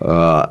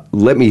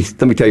 let me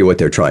tell you what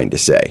they're trying to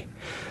say.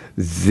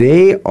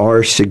 They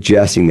are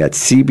suggesting that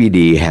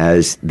CBD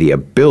has the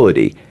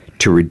ability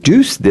to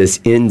reduce this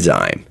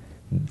enzyme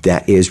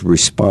that is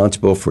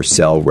responsible for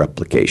cell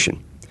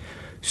replication.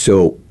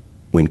 So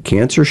when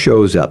cancer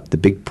shows up, the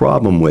big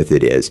problem with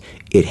it is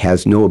it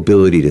has no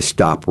ability to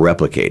stop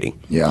replicating.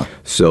 Yeah.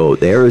 So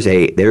there is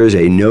a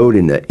node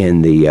in the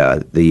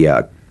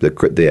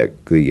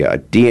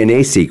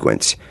DNA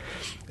sequence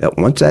that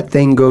once that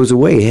thing goes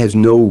away, it has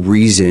no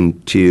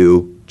reason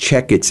to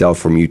check itself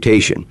for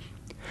mutation.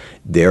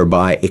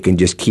 Thereby, it can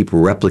just keep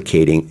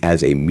replicating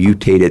as a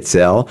mutated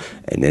cell,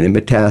 and then it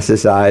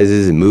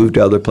metastasizes and moves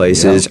to other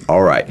places. Yeah.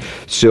 All right.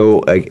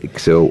 So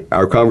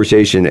our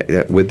conversation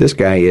with this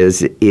guy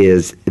is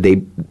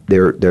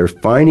they're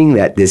finding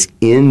that this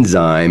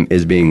enzyme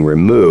is being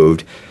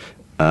removed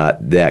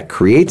that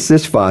creates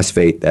this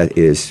phosphate that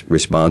is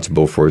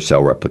responsible for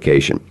cell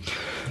replication.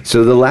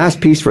 So the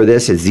last piece for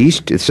this is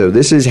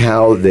this is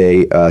how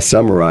they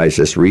summarize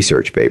this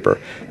research paper.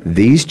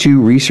 These two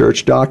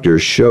research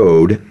doctors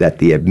showed that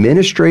the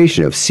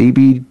administration of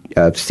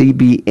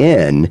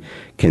CBN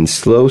can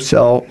slow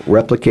cell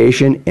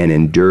replication and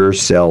endure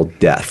cell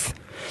death.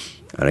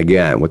 And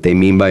again, what they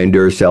mean by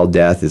endure cell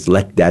death is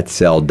let that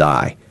cell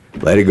die.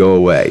 Let it go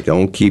away.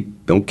 Don't keep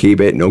it.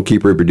 Don't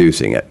keep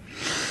reproducing it.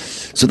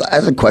 So I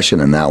have a question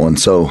in that one.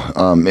 So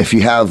if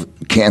you have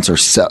cancer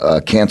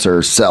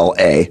cell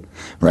A,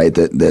 right,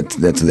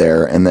 that's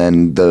there, and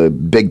then the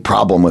big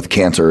problem with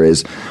cancer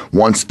is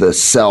once the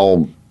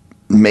cell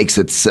makes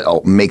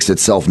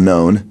itself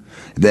known,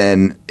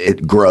 then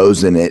it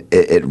grows and it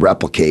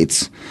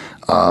replicates.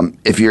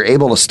 If you're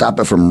able to stop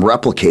it from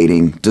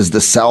replicating, does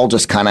the cell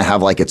just kind of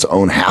have like its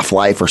own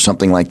half-life or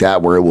something like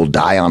that where it will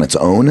die on its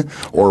own,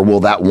 or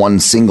will that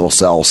one single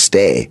cell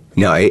stay?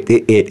 No,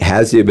 it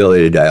has the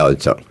ability to die on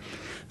its own.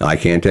 I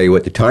can't tell you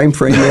what the time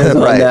frame is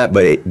on that,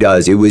 but it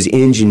does. It was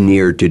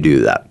engineered to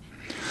do that.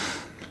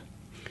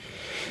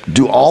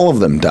 Do all of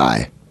them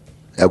die?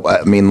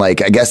 I mean, I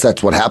guess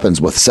that's what happens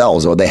with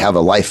cells. Or they have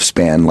a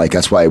lifespan.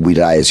 That's why we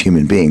die as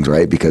human beings,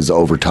 right? Because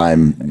over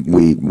time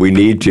we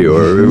need to,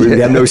 or we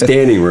have no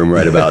standing room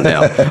right about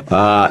now.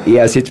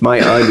 Yes, it's my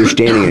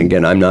understanding. And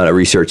again, I'm not a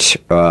research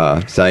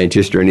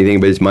scientist or anything,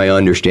 but it's my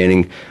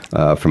understanding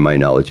from my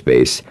knowledge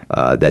base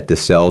that the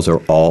cells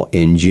are all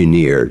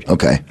engineered.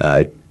 Okay.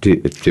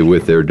 To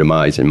with their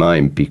demise in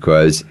mind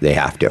because they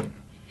have to.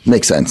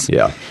 Makes sense.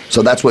 Yeah.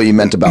 So that's what you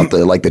meant about the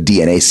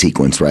DNA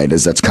sequence, right?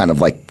 Is that's kind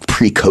of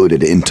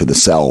pre-coded into the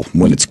cell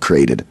when it's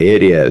created.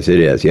 It is,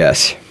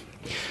 yes.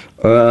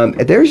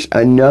 There's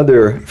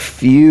another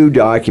few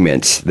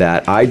documents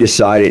that I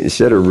decided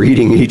instead of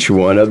reading each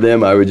one of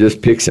them, I would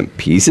just pick some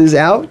pieces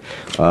out.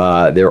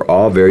 They're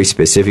all very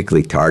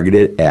specifically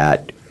targeted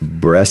at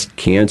breast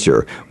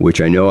cancer, which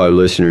I know our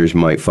listeners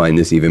might find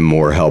this even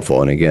more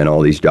helpful. And again,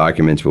 all these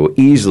documents will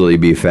easily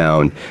be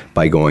found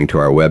by going to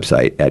our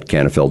website at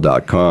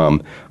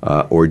canafil.com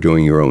or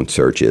doing your own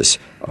searches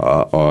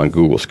on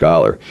Google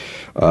Scholar.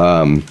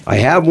 I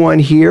have one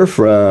here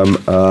from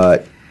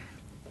the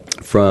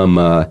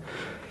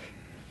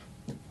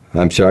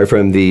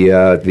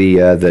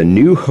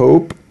New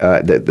Hope.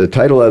 The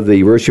title of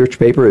the research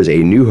paper is A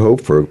New Hope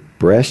for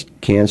Breast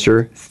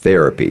Cancer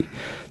Therapy.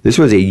 This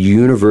was a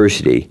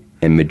university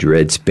in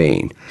Madrid,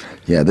 Spain.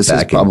 Yeah, this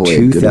back is probably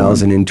in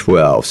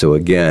 2012. So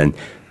again,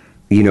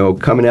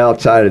 coming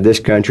outside of this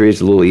country,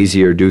 it's a little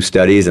easier to do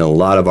studies, and a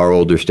lot of our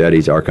older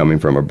studies are coming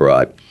from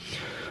abroad.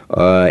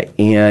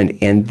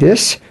 And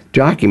this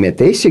document,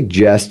 they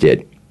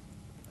suggested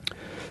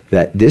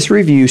that this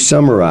review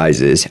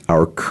summarizes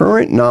our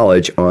current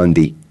knowledge on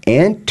the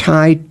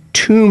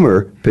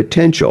anti-tumor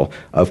potential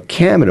of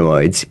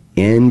cannabinoids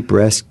in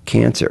breast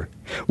cancer,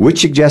 which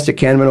suggests that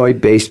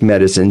cannabinoid-based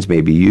medicines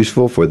may be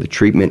useful for the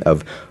treatment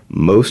of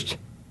most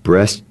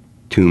breast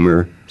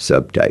tumor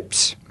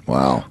subtypes.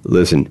 Wow.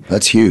 Listen.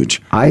 That's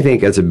huge. I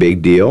think that's a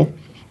big deal.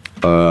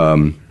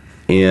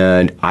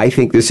 And I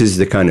think this is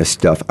the kind of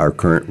stuff our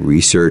current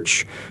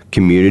research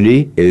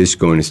community is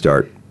going to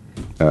start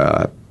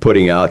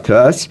putting out to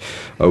us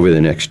over the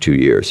next 2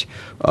 years.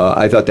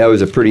 I thought that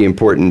was a pretty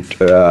important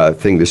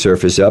thing to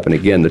surface up. And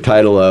again, the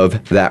title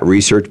of that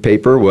research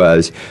paper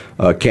was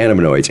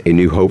Cannabinoids, A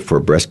New Hope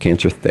for Breast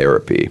Cancer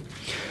Therapy.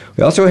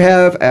 We also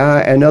have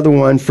another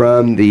one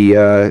from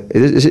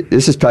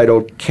this is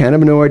titled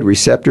Cannabinoid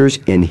Receptors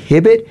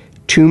Inhibit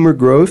Tumor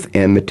Growth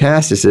and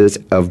Metastasis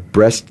of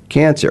Breast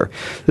Cancer.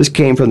 This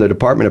came from the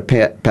Department of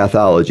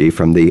Pathology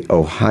from the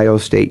Ohio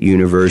State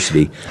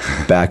University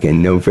back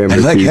in November. I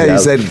like how you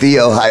said the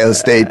Ohio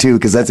State, too,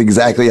 because that's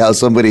exactly how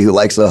somebody who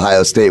likes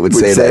Ohio State would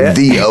say that,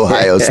 the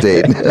Ohio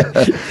State.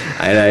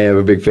 And I am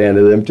a big fan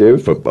of them, too,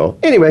 football.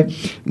 Anyway,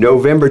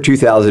 November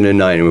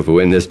 2009,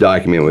 when this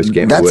document was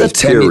peer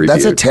reviewed.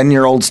 That's a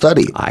 10-year-old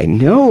study. I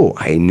know.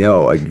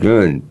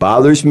 Again,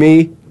 bothers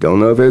me. Don't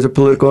know if there's a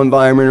political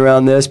environment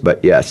around this,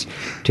 but yes,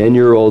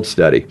 10-year-old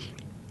study.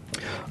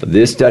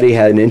 This study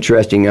had an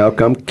interesting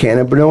outcome.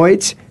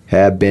 Cannabinoids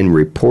have been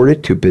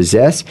reported to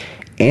possess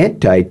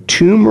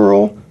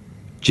anti-tumoral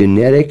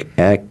genetic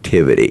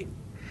activity.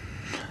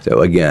 So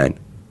again,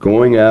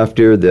 going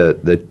after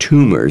the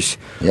tumors,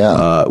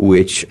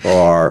 which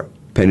are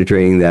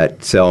penetrating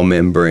that cell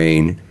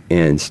membrane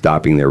and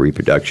stopping their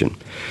reproduction.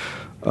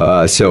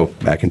 So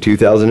back in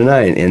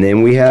 2009. And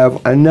then we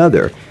have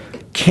another.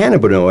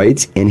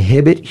 Cannabinoids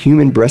inhibit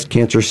human breast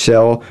cancer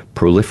cell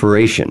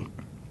proliferation.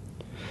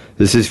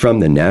 This is from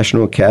the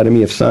National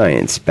Academy of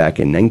Science back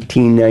in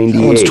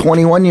 1998. That one's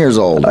 21 years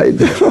old.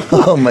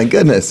 Oh, my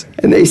goodness.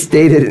 And they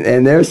stated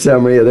in their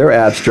summary of their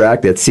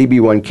abstract that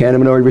CB1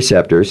 cannabinoid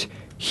receptors,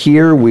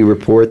 here we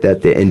report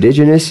that the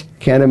indigenous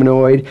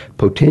cannabinoid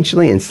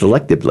potentially and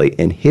selectively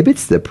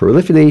inhibits the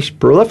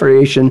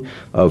proliferation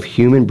of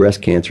human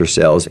breast cancer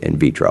cells in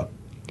vitro.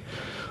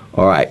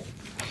 All right.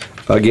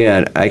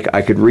 Again,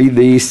 I could read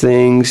these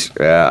things,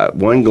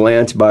 one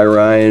glance by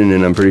Ryan,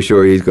 and I'm pretty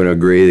sure he's going to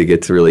agree. It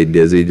gets really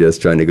dizzy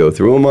just trying to go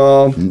through them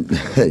all.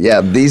 Yeah,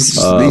 these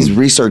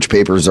research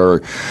papers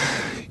are,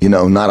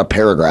 not a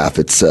paragraph.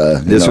 It's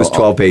this was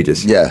 12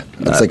 pages. Yeah,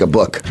 it's like a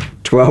book.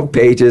 12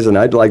 pages, and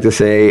I'd like to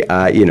say,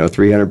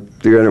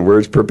 300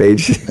 words per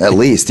page. At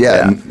least,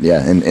 yeah.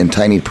 In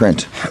tiny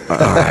print. All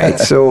right,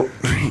 so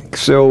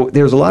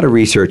there's a lot of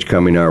research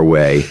coming our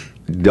way.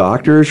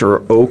 Doctors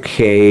are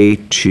okay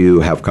to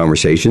have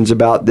conversations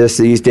about this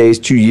these days.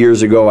 2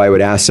 years ago, I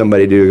would ask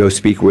somebody to go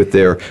speak with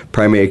their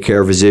primary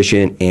care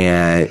physician,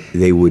 and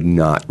they would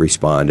not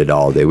respond at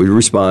all. They would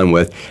respond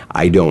with,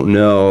 I don't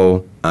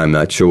know, I'm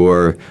not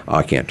sure,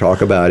 I can't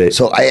talk about it.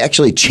 So I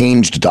actually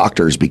changed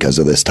doctors because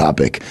of this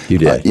topic. You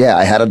did? Yeah,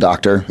 I had a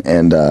doctor,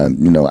 and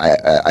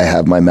I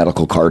have my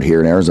medical card here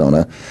in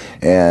Arizona,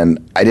 and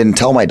I didn't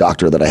tell my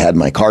doctor that I had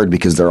my card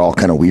because they're all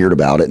kind of weird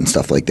about it and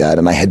stuff like that.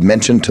 And I had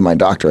mentioned to my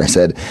doctor, I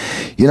said,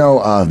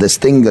 this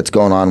thing that's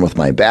going on with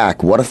my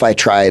back, what if I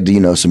tried,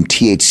 some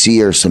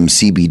THC or some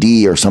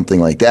CBD or something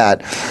like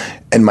that?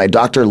 And my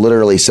doctor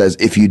literally says,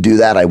 if you do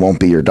that, I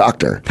won't be your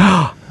doctor.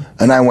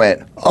 And I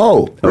went,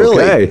 oh,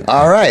 really? Okay.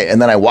 All right.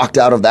 And then I walked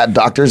out of that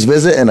doctor's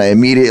visit, and I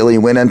immediately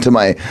went into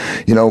my,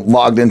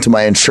 logged into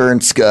my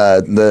insurance,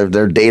 their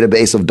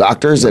database of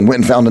doctors, and went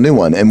and found a new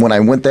one. And when I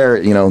went there,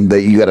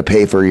 you got to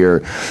pay for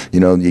your,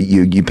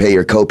 you pay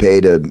your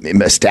copay to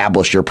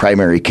establish your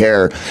primary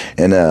care.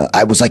 And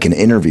I was like an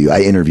interview.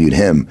 I interviewed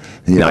him,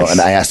 Nice. and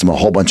I asked him a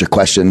whole bunch of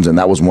questions, and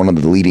that was one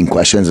of the leading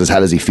questions is,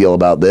 how does he feel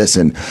about this?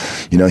 And,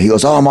 he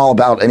goes, oh, I'm all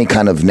about any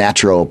kind of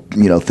natural,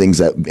 things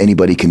that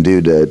anybody can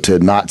do to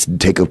not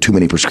take too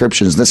many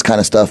prescriptions, this kind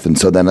of stuff. And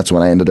so then that's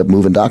when I ended up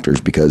moving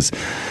doctors, because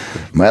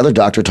my other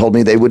doctor told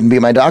me they wouldn't be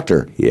my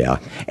doctor. Yeah.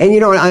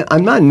 And,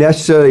 I'm not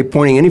necessarily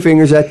pointing any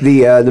fingers at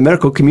the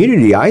medical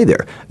community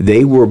either.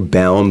 They were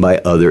bound by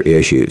other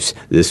issues.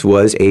 This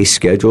was a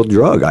scheduled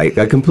drug. I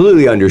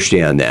completely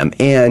understand them.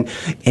 And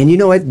you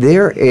know what?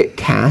 They're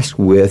tasked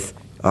with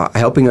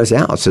helping us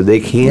out, so they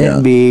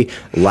can't be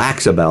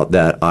lax about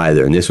that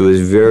either. And this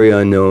was very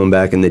unknown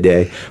back in the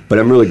day, but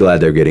I'm really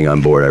glad they're getting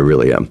on board. I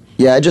really am.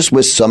 Yeah, I just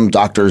wish some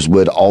doctors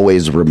would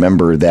always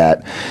remember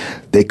that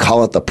they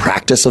call it the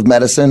practice of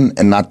medicine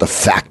and not the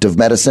fact of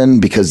medicine,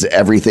 because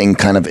everything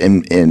kind of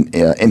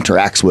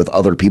interacts with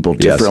other people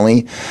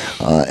differently.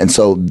 Yes. And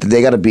so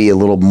they got to be a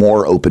little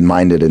more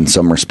open-minded in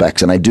some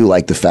respects. And I do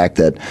like the fact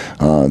that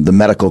the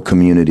medical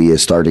community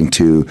is starting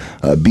to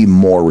be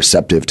more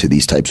receptive to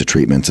these types of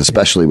treatments,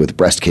 especially with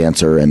breast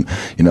cancer and,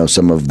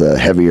 some of the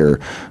heavier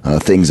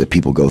things that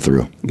people go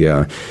through.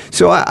 Yeah.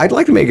 So I'd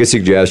like to make a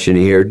suggestion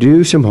here.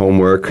 Do some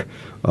homework.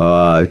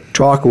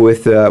 Talk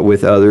with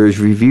others,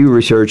 review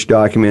research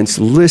documents,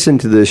 listen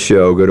to this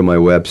show, go to my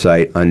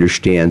website,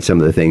 understand some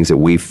of the things that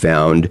we've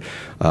found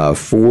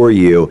for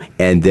you,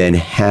 and then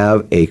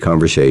have a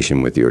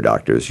conversation with your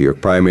doctors, your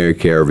primary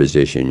care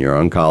physician, your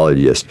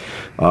oncologist.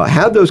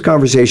 Have those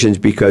conversations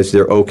because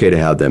they're okay to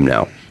have them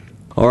now.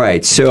 All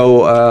right,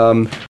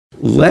 so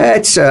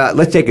let's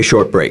take a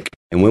short break.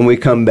 And when we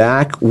come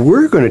back,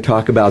 we're going to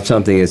talk about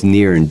something that's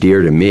near and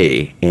dear to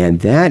me, and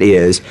that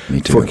is,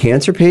 for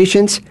cancer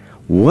patients,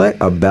 what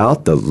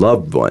about the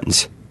loved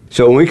ones?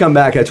 So when we come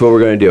back, that's what we're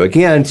going to do.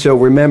 Again, so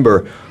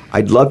remember,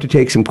 I'd love to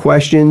take some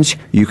questions.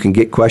 You can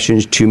get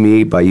questions to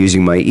me by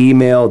using my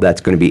email.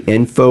 That's going to be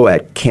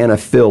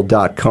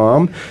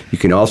info@canafil.com. You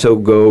can also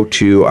go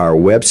to our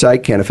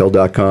website,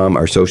 canafil.com.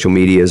 Our social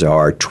medias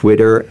are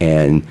Twitter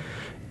and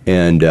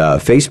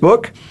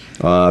Facebook.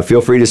 Feel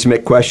free to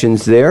submit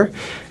questions there.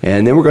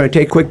 And then we're going to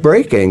take a quick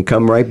break and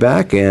come right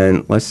back,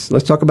 and let's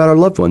talk about our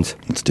loved ones.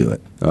 Let's do it.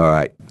 All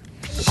right.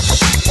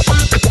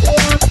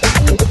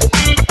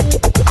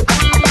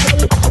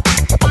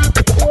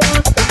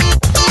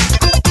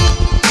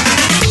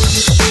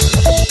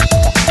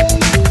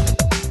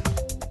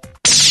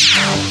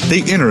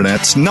 The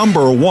Internet's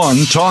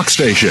 #1 talk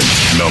station.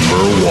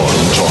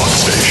 #1 talk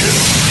station.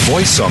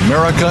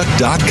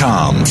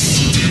 VoiceAmerica.com.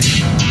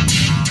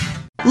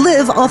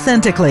 Live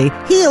authentically.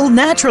 Heal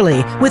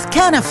naturally with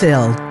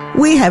Canafil.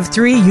 We have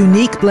 3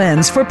 unique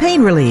blends for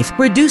pain relief,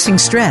 reducing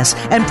stress,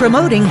 and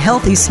promoting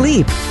healthy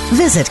sleep.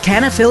 Visit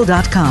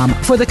Canafil.com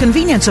for the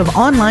convenience of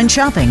online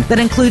shopping that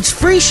includes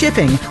free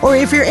shipping, or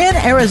if you're in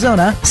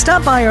Arizona,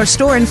 stop by our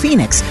store in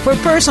Phoenix for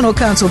personal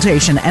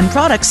consultation and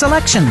product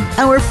selection.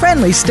 Our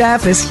friendly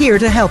staff is here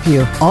to help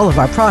you. All of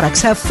our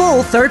products have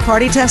full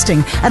third-party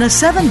testing and a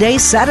 7-day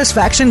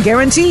satisfaction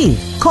guarantee.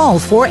 Call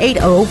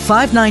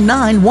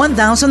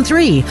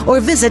 480-599-1003 or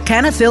visit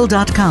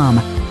Canafil.com.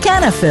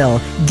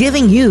 Canafil,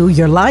 giving you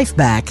your life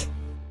back.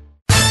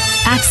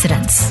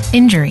 Accidents,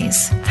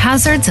 injuries,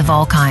 hazards of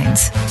all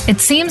kinds.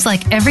 It seems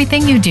like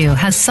everything you do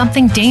has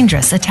something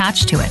dangerous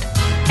attached to it.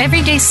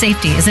 Everyday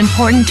safety is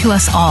important to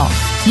us all.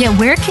 Yet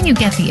where can you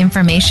get the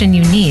information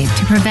you need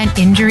to prevent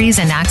injuries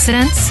and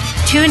accidents?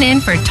 Tune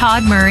in for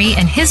Todd Murray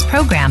and his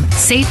program,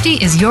 Safety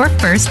is Your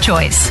First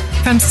Choice.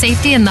 From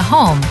safety in the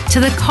home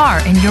to the car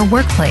in your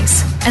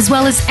workplace, as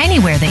well as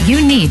anywhere that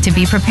you need to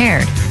be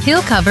prepared.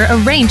 He'll cover a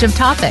range of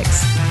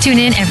topics. Tune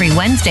in every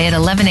Wednesday at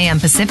 11 a.m.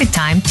 Pacific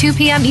Time, 2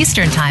 p.m.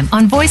 Eastern Time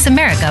on Voice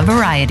America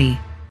Variety.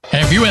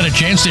 Have you had a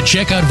chance to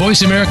check out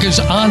Voice America's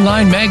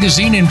online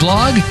magazine and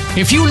blog?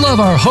 If you love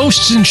our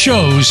hosts and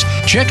shows,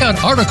 check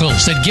out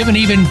articles that give an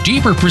even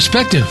deeper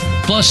perspective,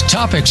 plus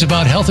topics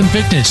about health and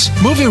fitness,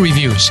 movie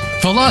reviews,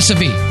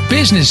 philosophy,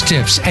 business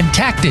tips and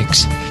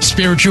tactics,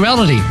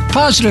 spirituality,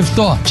 positive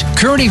thought,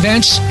 current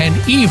events, and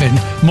even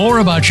more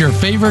about your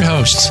favorite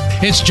hosts.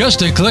 It's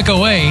just a click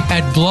away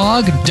at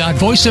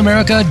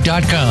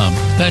blog.voiceamerica.com.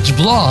 That's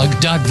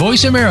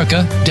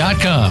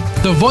blog.voiceamerica.com.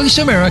 The Voice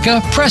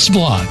America Press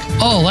Blog.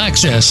 All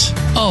access,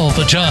 all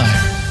the time.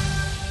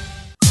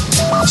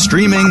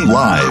 Streaming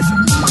live.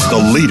 The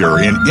leader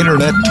in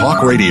Internet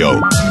talk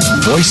radio.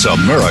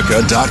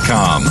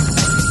 VoiceAmerica.com.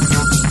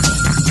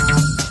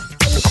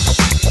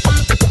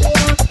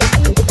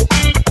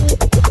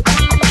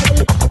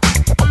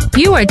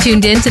 You are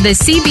tuned in to the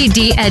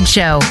CBD Ed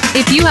Show.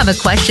 If you have a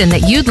question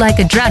that you'd like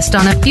addressed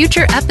on a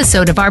future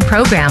episode of our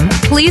program,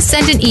 please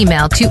send an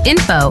email to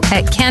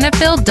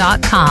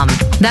info@canafil.com.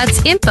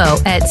 That's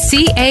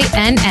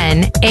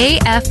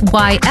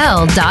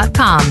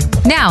info@canafyl.com.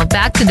 Now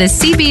back to the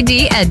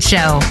CBD Ed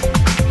Show.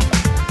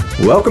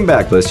 Welcome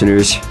back,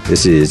 listeners.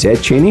 This is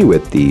Ed Cheney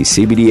with the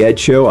CBD Ed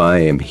Show. I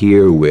am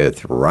here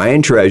with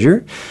Ryan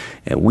Treasure,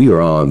 and we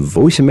are on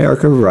Voice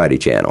America Variety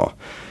Channel.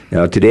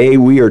 Now, today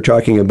we are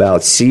talking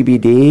about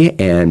CBD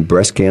and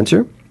breast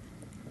cancer.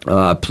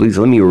 Please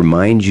let me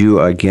remind you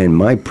again,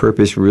 my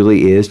purpose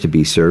really is to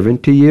be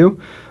servant to you.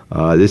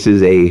 This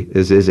is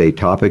a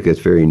topic that's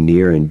very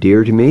near and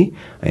dear to me,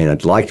 and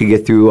I'd like to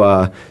get through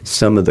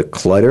some of the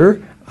clutter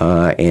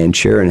and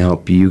share and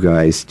help you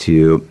guys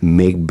to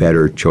make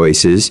better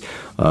choices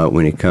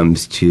when it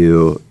comes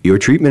to your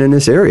treatment in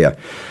this area.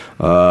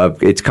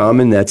 It's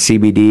common that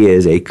CBD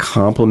is a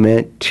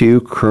complement to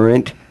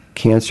current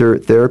cancer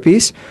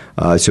therapies,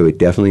 so it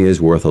definitely is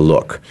worth a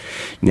look.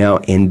 Now,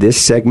 in this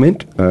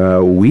segment,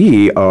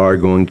 we are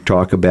going to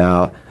talk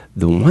about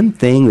the one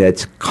thing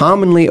that's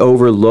commonly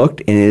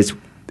overlooked, and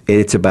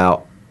it's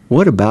about,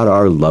 what about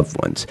our loved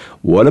ones?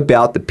 What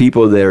about the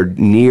people that are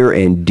near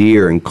and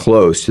dear and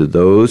close to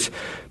those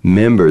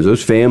members,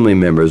 those family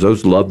members,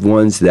 those loved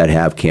ones that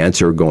have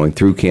cancer, going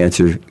through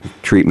cancer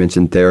treatments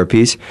and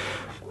therapies?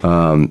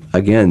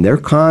 Again, they're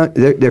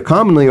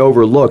commonly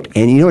overlooked,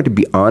 and you know, to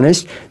be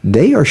honest,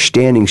 they are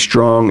standing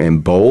strong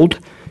and bold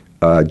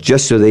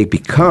just so they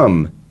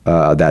become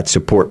that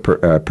support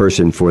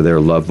person for their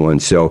loved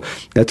ones. So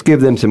let's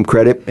give them some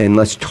credit, and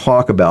let's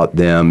talk about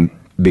them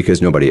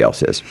because nobody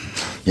else is.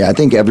 Yeah, I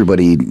think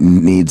everybody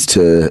needs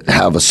to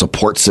have a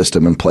support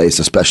system in place,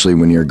 especially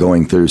when you're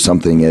going through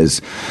something as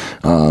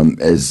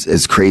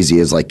crazy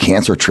as like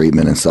cancer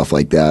treatment and stuff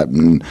like that.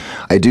 And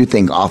I do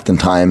think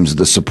oftentimes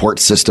the support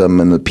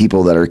system and the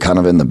people that are kind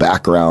of in the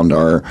background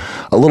are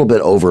a little bit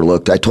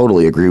overlooked. I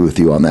totally agree with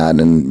you on that.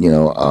 And, you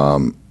know,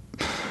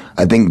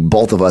 I think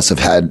both of us have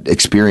had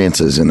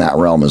experiences in that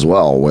realm as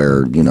well,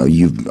 where, you know,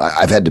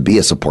 I've had to be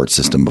a support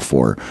system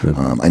before.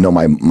 Yeah. I know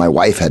my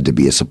wife had to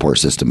be a support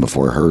system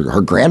before.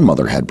 Her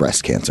grandmother had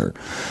breast cancer,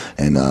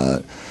 and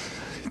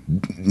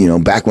you know,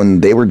 back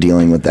when they were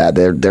dealing with that,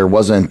 there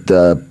wasn't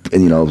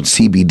you know,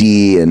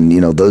 CBD and,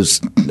 you know, those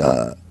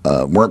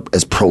weren't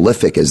as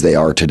prolific as they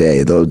are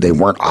today, though they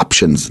weren't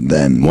options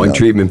then. One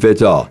treatment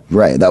fits all.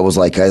 Right. That was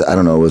like, I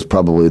don't know, it was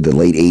probably the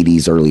late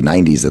 80s, early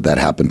 90s that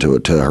happened to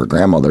her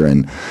grandmother.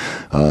 And,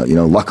 you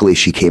know, luckily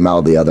she came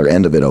out the other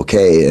end of it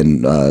okay.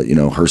 And, you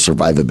know, her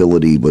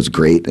survivability was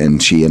great,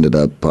 and she ended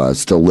up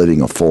still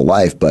living a full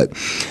life. But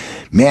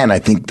man, I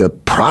think the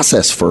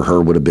process for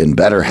her would have been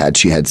better had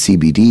she had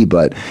CBD.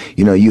 But,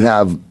 you know, you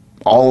have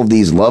all of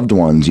these loved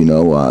ones, you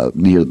know,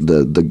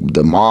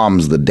 the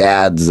moms, the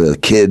dads, the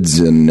kids,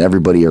 and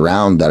everybody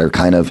around that are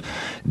kind of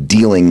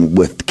dealing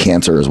with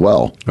cancer as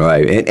well.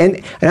 Right,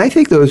 and I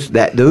think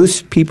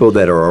those people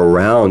that are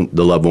around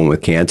the loved one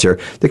with cancer,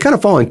 they kind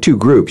of fall in two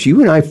groups.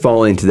 You and I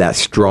fall into that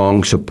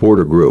strong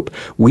supporter group.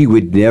 We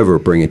would never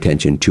bring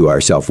attention to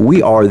ourselves.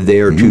 We are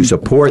there to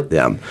support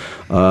them.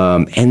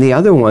 And the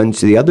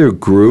other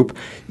group,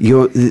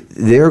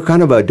 they're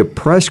kind of a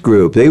depressed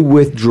group. They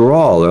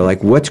withdraw. They're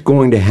like, what's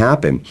going to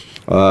happen?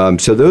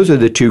 So those are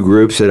the two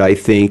groups that I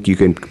think you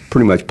can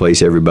pretty much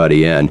place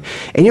everybody in.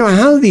 And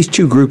how do these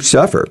two groups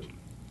suffer?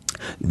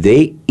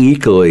 They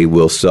equally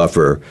will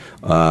suffer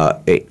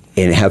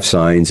and have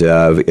signs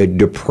of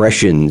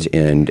depressions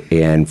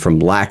and from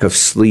lack of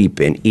sleep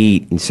and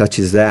eat and such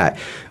as that.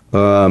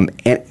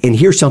 And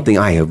here's something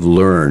I have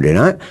learned, and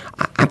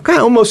I'm kind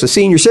of almost a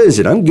senior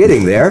citizen. I'm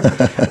getting there,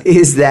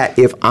 is that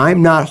if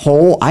I'm not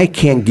whole, I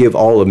can't give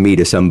all of me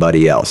to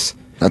somebody else.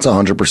 That's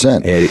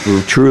 100%.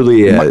 It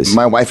truly is.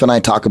 My wife and I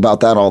talk about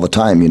that all the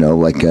time,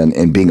 like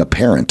in being a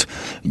parent.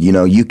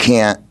 You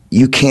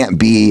can't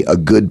be a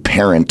good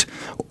parent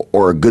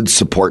or a good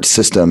support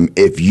system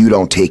if you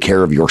don't take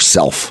care of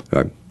yourself.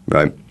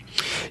 Right.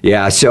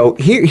 Yeah, so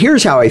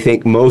here's how I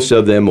think most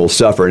of them will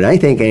suffer, and I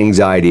think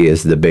anxiety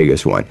is the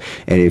biggest one.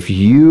 And if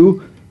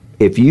you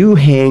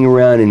hang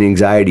around in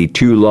anxiety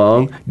too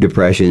long,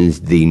 depression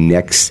is the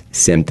next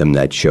symptom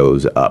that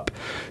shows up.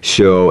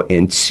 So,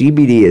 and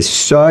CBD is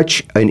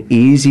such an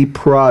easy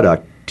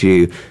product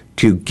to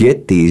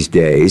get these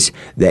days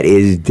that it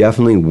is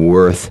definitely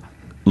worth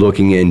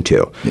looking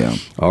into. Yeah.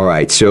 All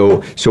right.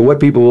 So what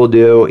people will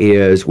do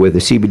is with a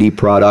CBD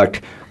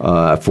product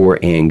for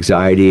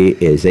anxiety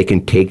is they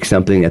can take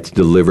something that's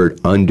delivered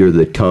under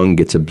the tongue,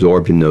 gets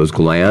absorbed in those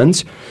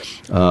glands,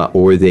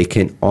 or they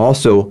can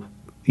also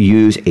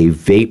use a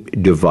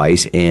vape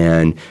device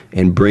and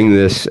bring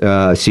this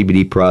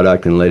CBD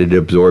product and let it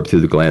absorb through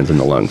the glands in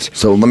the lungs.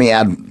 So let me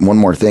add one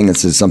more thing.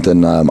 This is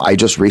something I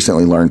just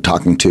recently learned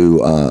talking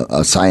to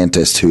a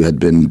scientist who had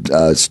been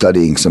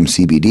studying some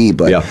CBD,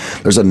 but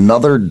there's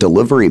another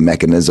delivery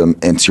mechanism,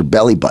 and it's your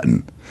belly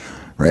button,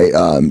 right?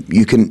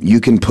 You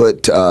can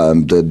put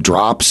the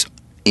drops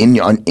in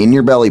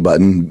your belly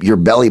button. Your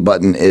belly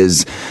button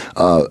is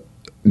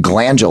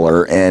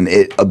glandular, and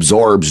it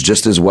absorbs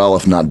just as well,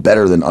 if not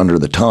better, than under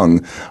the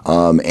tongue.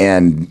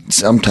 And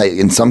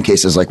in some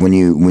cases, like when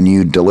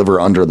you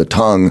deliver under the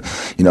tongue,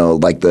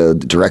 like the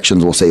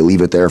directions will say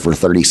leave it there for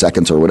 30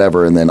 seconds or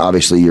whatever, and then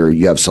obviously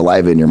you have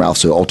saliva in your mouth,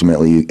 so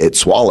ultimately it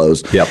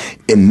swallows. Yep.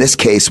 In this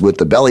case, with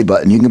the belly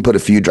button, you can put a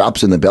few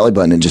drops in the belly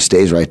button and it just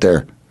stays right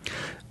there.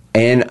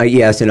 And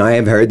yes, and I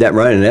have heard that,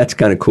 Ryan, and that's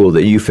kind of cool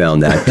that you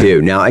found that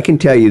too. Now, I can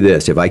tell you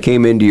this. If I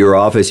came into your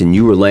office and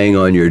you were laying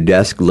on your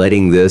desk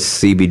letting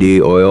this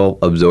CBD oil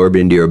absorb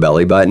into your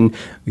belly button,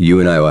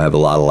 you and I will have a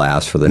lot of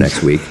laughs for the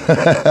next week.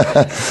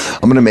 I'm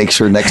going to make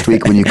sure next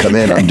week when you come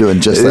in, I'm doing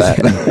just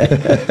that.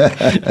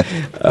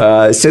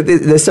 So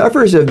the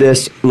sufferers of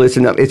this,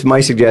 listen up. It's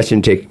my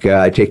suggestion, take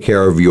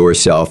care of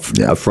yourself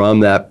from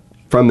that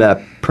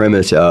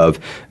premise of,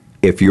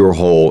 if you're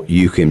whole,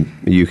 you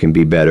can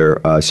be better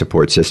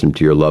support system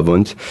to your loved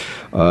ones.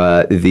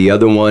 The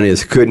other one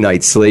is good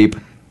night's sleep.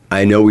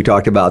 I know we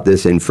talked about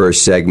this in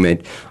first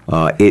segment.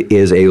 It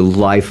is a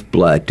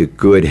lifeblood to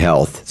good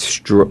health.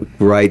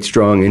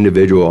 Strong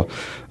individual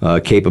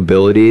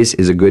capabilities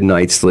is a good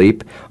night's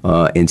sleep,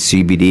 and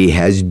CBD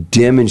has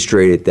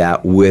demonstrated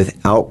that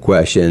without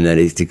question that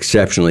it's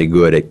exceptionally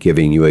good at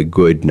giving you a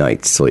good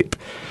night's sleep.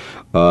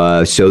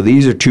 So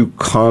these are two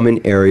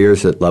common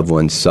areas that loved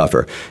ones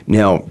suffer.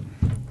 Now,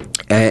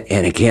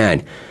 and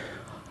again,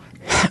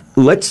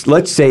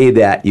 let's say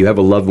that you have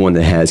a loved one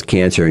that has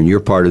cancer and you're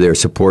part of their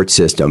support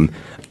system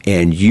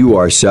and you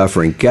are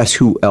suffering. Guess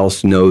who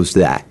else knows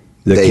that?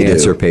 The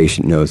cancer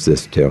patient knows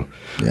this too.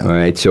 Yeah. All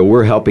right, so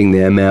we're helping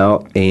them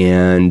out,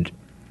 and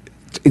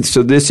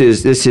so this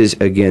is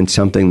again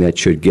something that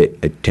should get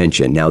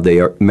attention. Now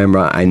remember,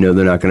 I know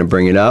they're not going to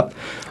bring it up.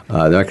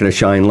 They're not going to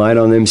shine light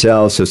on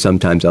themselves, so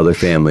sometimes other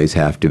families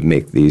have to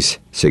make these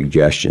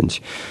suggestions.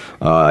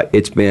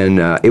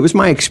 It was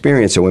my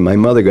experience that when my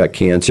mother got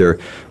cancer,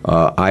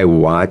 I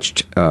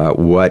watched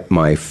what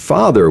my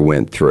father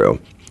went through,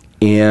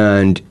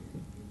 and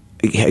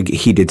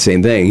he did the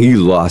same thing. He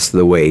lost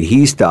the weight.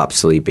 He stopped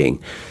sleeping,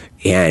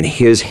 and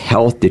his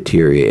health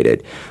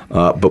deteriorated.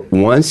 But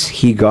once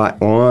he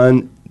got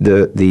on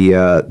the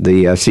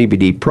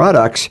CBD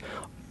products,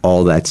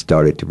 all that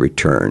started to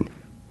return.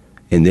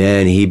 And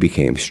then he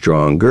became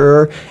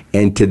stronger,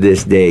 and to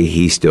this day,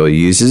 he still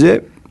uses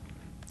it,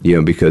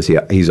 because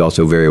he's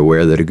also very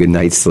aware that a good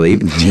night's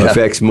sleep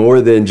affects more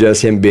than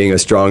just him being a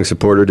strong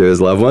supporter to his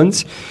loved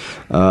ones.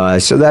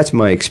 So that's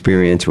my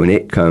experience when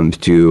it comes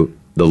to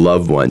the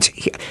loved ones.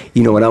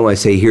 What I want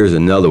to say, here's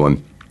another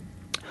one,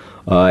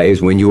 is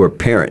when you're a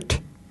parent,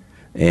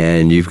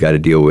 and you've got to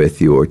deal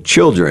with your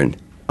children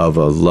of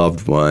a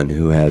loved one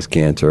who has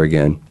cancer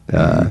again.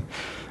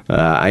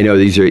 I know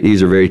these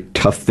are very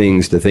tough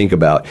things to think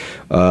about.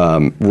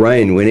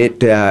 Ryan, when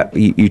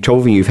you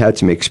told me you've had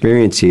some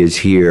experiences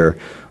here,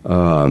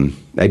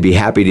 I'd be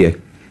happy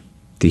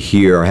to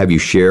hear or have you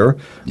share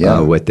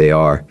what they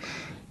are.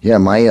 Yeah,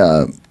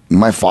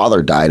 my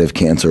father died of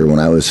cancer when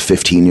I was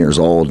 15 years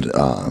old.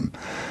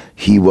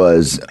 He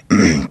was.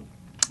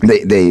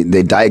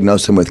 They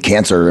diagnosed him with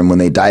cancer, and when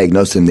they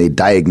diagnosed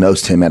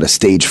him at a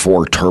stage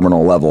 4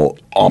 terminal level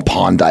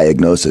upon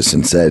diagnosis,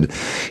 and said,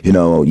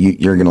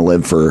 you're going to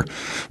live for,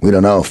 we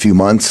don't know, a few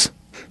months,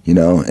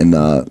 and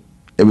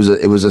it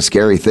was a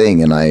scary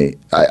thing. And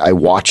I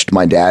watched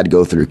my dad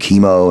go through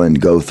chemo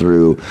and go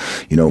through,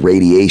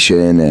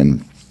 radiation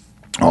and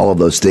all of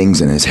those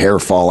things, and his hair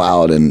fall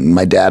out. And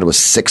my dad was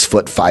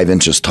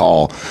 6'5"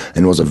 tall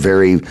and was a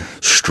very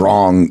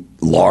strong,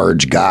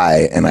 large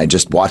guy. And I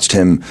just watched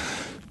him,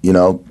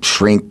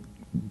 shrink,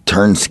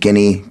 turn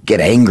skinny,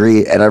 get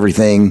angry at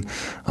everything,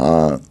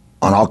 on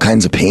all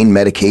kinds of pain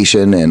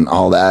medication and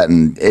all that.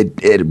 And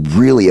it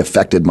really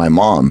affected my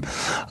mom.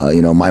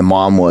 My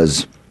mom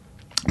was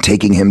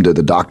taking him to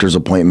the doctor's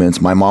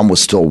appointments. My mom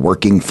was still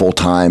working full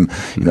time,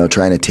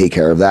 trying to take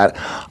care of that.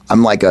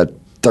 I'm like a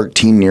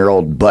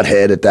 13-year-old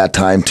butthead at that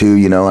time too.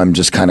 I'm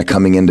just kind of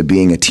coming into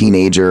being a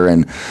teenager,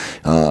 and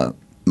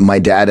my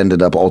dad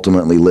ended up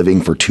ultimately living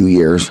for 2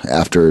 years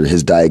after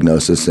his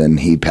diagnosis, and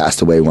he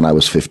passed away when I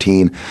was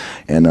 15.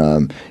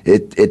 And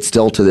it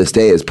still to this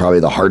day is probably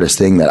the hardest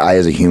thing that I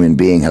as a human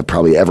being have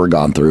probably ever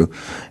gone through.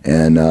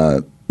 And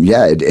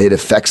it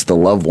affects the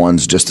loved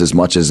ones just as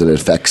much as it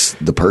affects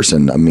the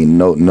person. I mean,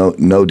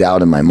 no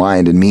doubt in my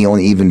mind. And me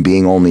even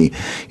being only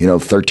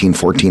 13,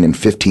 14, and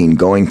 15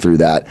 going through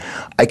that,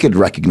 I could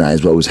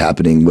recognize what was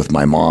happening with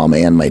my mom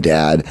and my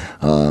dad.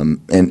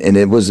 And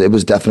it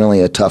was definitely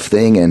a tough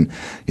thing. And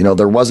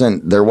there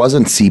wasn't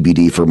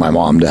CBD for my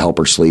mom to help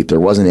her sleep. There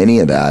wasn't any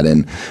of that.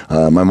 And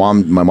my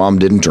mom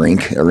didn't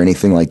drink or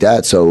anything like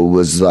that. So it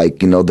was like,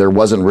 there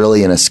wasn't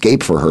really an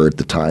escape for her at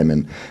the time.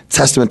 And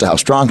testament to how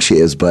strong she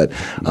is, but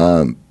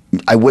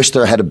I wish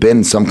there had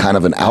been some kind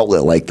of an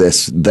outlet like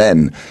this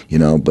then,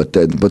 but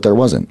there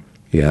wasn't.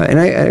 Yeah, and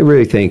I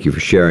really thank you for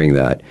sharing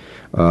that.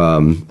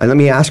 And let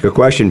me ask a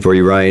question for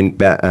you, Ryan.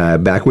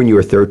 Back when you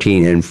were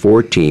 13 and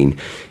 14,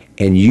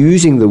 and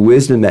using the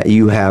wisdom that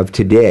you have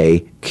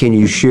today, can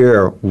you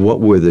share what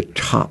were the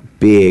top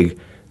big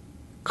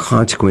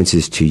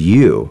consequences to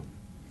you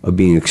of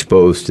being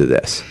exposed to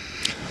this?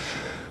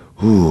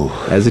 Ooh.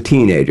 As a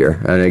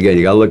teenager, and again,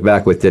 you got to look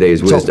back with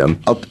today's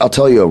wisdom. I'll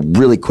tell you a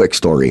really quick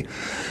story.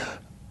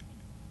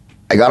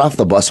 I got off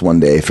the bus one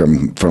day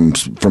from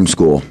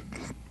school,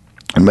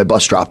 and my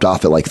bus dropped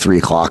off at like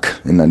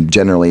 3:00, and then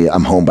generally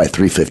I'm home by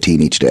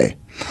 3:15 each day.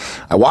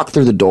 I walked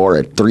through the door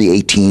at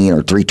 3:18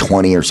 or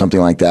 3:20 or something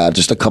like that,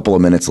 just a couple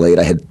of minutes late.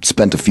 I had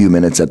spent a few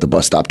minutes at the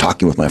bus stop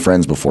talking with my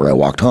friends before I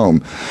walked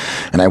home,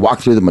 and I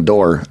walked through my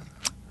door,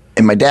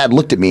 and my dad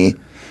looked at me,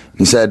 and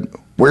he said,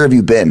 "Where have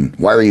you been?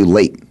 Why are you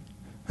late?"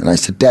 And I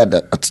said, "Dad,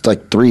 that's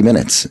like 3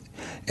 minutes."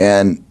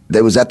 And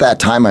it was at that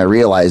time I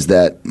realized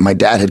that my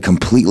dad had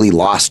completely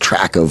lost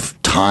track of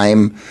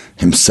time,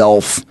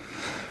 himself,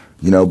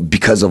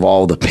 because of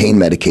all the pain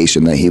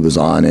medication that he was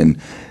on. And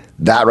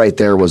that right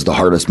there was the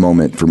hardest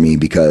moment for me,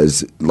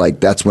 because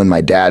that's when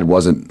my dad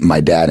wasn't my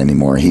dad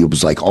anymore. He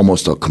was like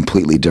almost a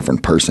completely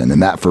different person.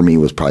 And that for me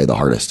was probably the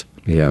hardest.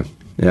 Yeah.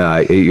 Yeah.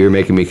 You're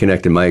making me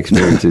connect to my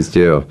experiences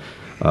too.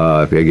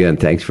 Again,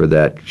 thanks for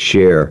that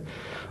share.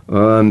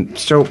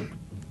 So,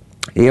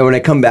 when I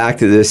come back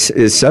to this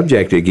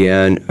subject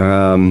again,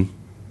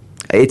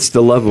 it's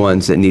the loved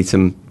ones that need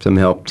some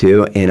help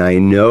too. And I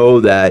know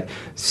that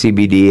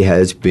CBD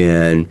has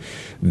been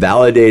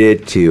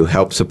validated to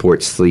help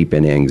support sleep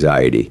and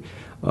anxiety.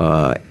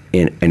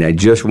 And I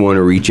just want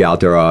to reach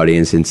out to our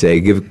audience and say,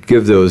 give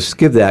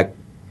that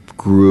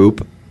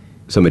group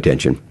some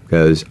attention,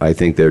 because I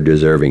think they're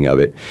deserving of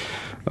it.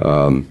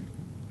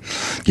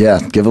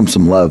 Yeah, give them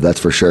some love. That's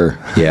for sure.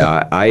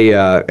 Yeah,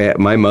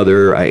 my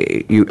mother.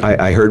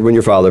 I heard when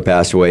your father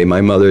passed away.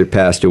 My mother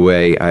passed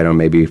away, I don't know,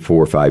 maybe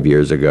 4 or 5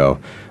 years ago,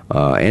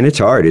 and it's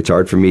hard. It's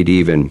hard for me to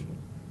even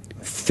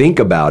think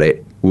about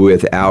it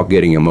without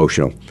getting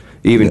emotional,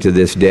 even to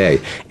this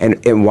day.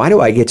 And why do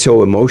I get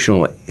so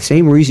emotional?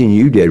 Same reason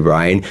you did,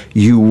 Brian.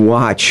 You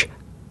watch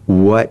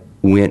what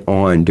went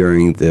on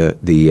during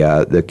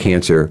the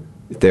cancer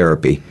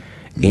therapy,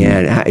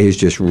 and it's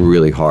just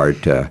really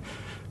hard to.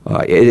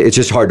 It's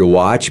just hard to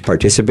watch,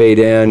 participate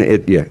in.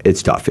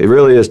 It's tough. It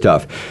really is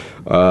tough.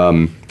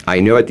 I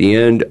know at the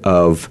end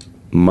of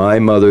my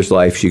mother's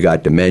life, she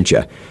got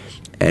dementia.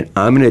 And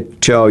I'm going to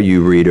tell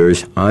you,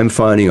 readers, I'm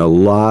finding a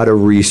lot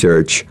of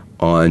research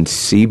on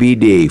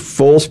CBD,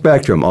 full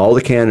spectrum, all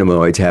the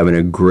cannabinoids having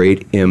a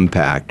great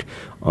impact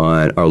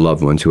on our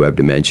loved ones who have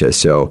dementia.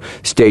 So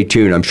stay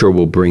tuned. I'm sure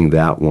we'll bring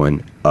that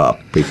one up,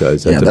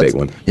 because that's a big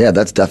one. Yeah,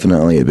 that's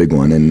definitely a big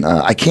one. And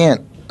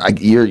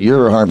you're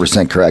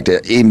 100% correct.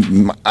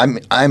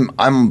 I'm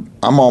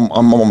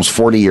almost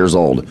 40 years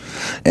old,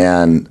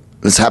 and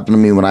this happened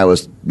to me when I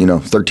was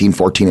 13,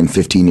 14, and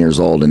 15 years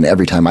old. And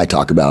every time I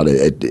talk about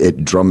it,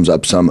 it drums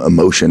up some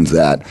emotions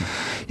that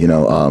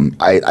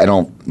I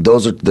don't.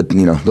 Those are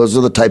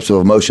the types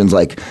of emotions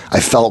like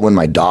I felt when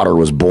my daughter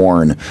was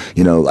born.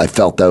 I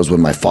felt that was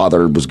when my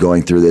father was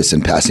going through this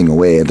and passing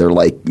away. They're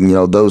like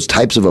those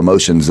types of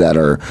emotions that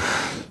are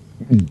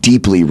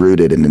deeply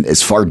rooted and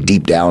as far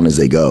deep down as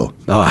they go.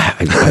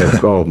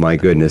 Oh my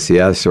goodness,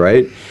 yes,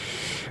 right.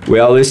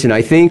 Well, listen,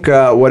 I think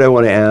what I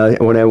want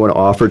to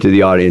offer to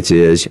the audience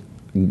is,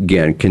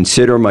 again,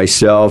 consider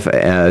myself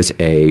as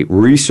a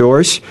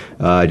resource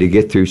to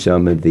get through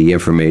some of the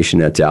information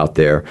that's out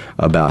there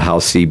about how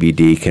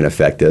CBD can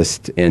affect us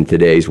in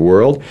today's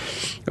world.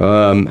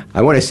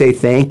 I want to say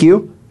thank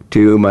you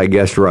to my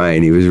guest,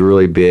 Ryan. He was a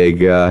really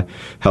big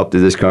help to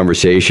this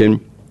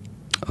conversation.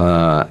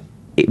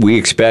 We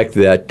expect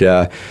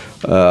that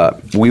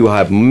we will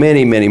have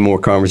many, many more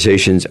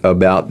conversations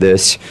about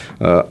this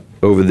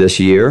over this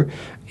year.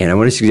 And I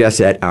want to suggest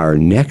that our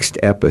next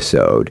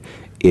episode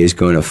is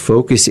going to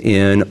focus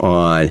in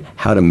on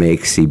how to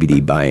make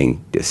CBD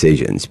buying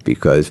decisions,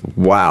 because,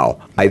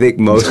 wow, I think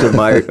most of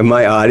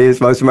my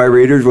audience, most of my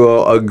readers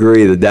will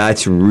agree that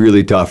that's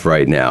really tough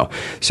right now.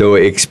 So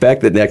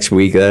expect that next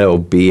week that'll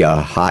be a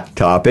hot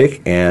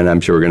topic, and I'm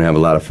sure we're going to have a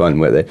lot of fun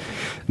with it.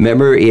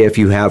 Remember, if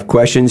you have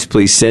questions,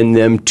 please send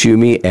them to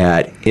me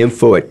at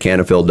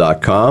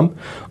info@canafil.com.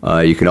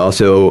 You can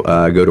also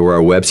go to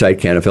our website,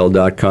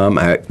 canafil.com.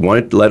 I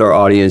want to let our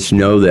audience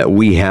know that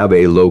we have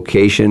a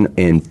location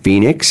in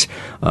Phoenix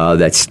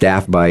that's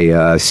staffed by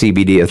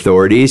CBD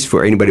authorities.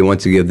 For anybody who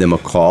wants to give them a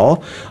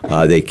call,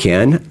 they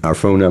can. Our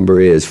phone number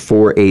is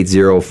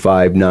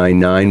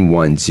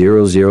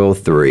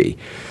 480-599-1003.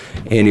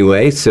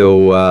 Anyway,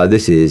 so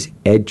this is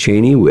Ed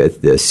Cheney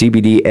with the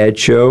CBD Ed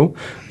Show,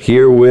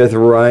 here with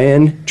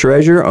Ryan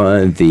Treasure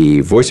on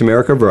the Voice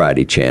America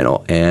Variety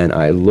Channel. And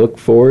I look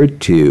forward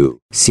to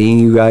seeing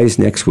you guys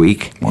next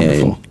week.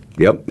 Wonderful.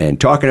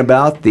 And talking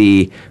about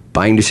the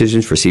buying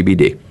decisions for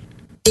CBD.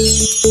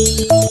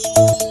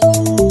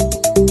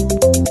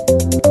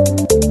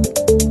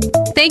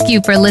 Thank you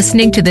for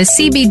listening to the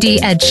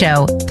CBD Ed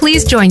Show.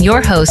 Please join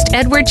your host,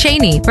 Edward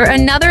Cheney, for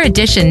another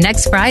edition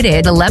next Friday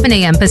at 11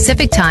 a.m.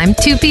 Pacific Time,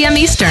 2 p.m.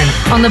 Eastern,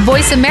 on the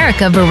Voice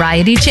America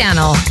Variety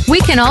Channel.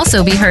 We can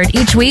also be heard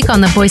each week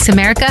on the Voice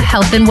America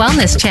Health and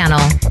Wellness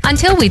Channel.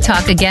 Until we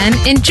talk again,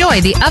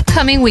 enjoy the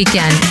upcoming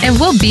weekend, and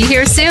we'll be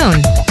here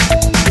soon.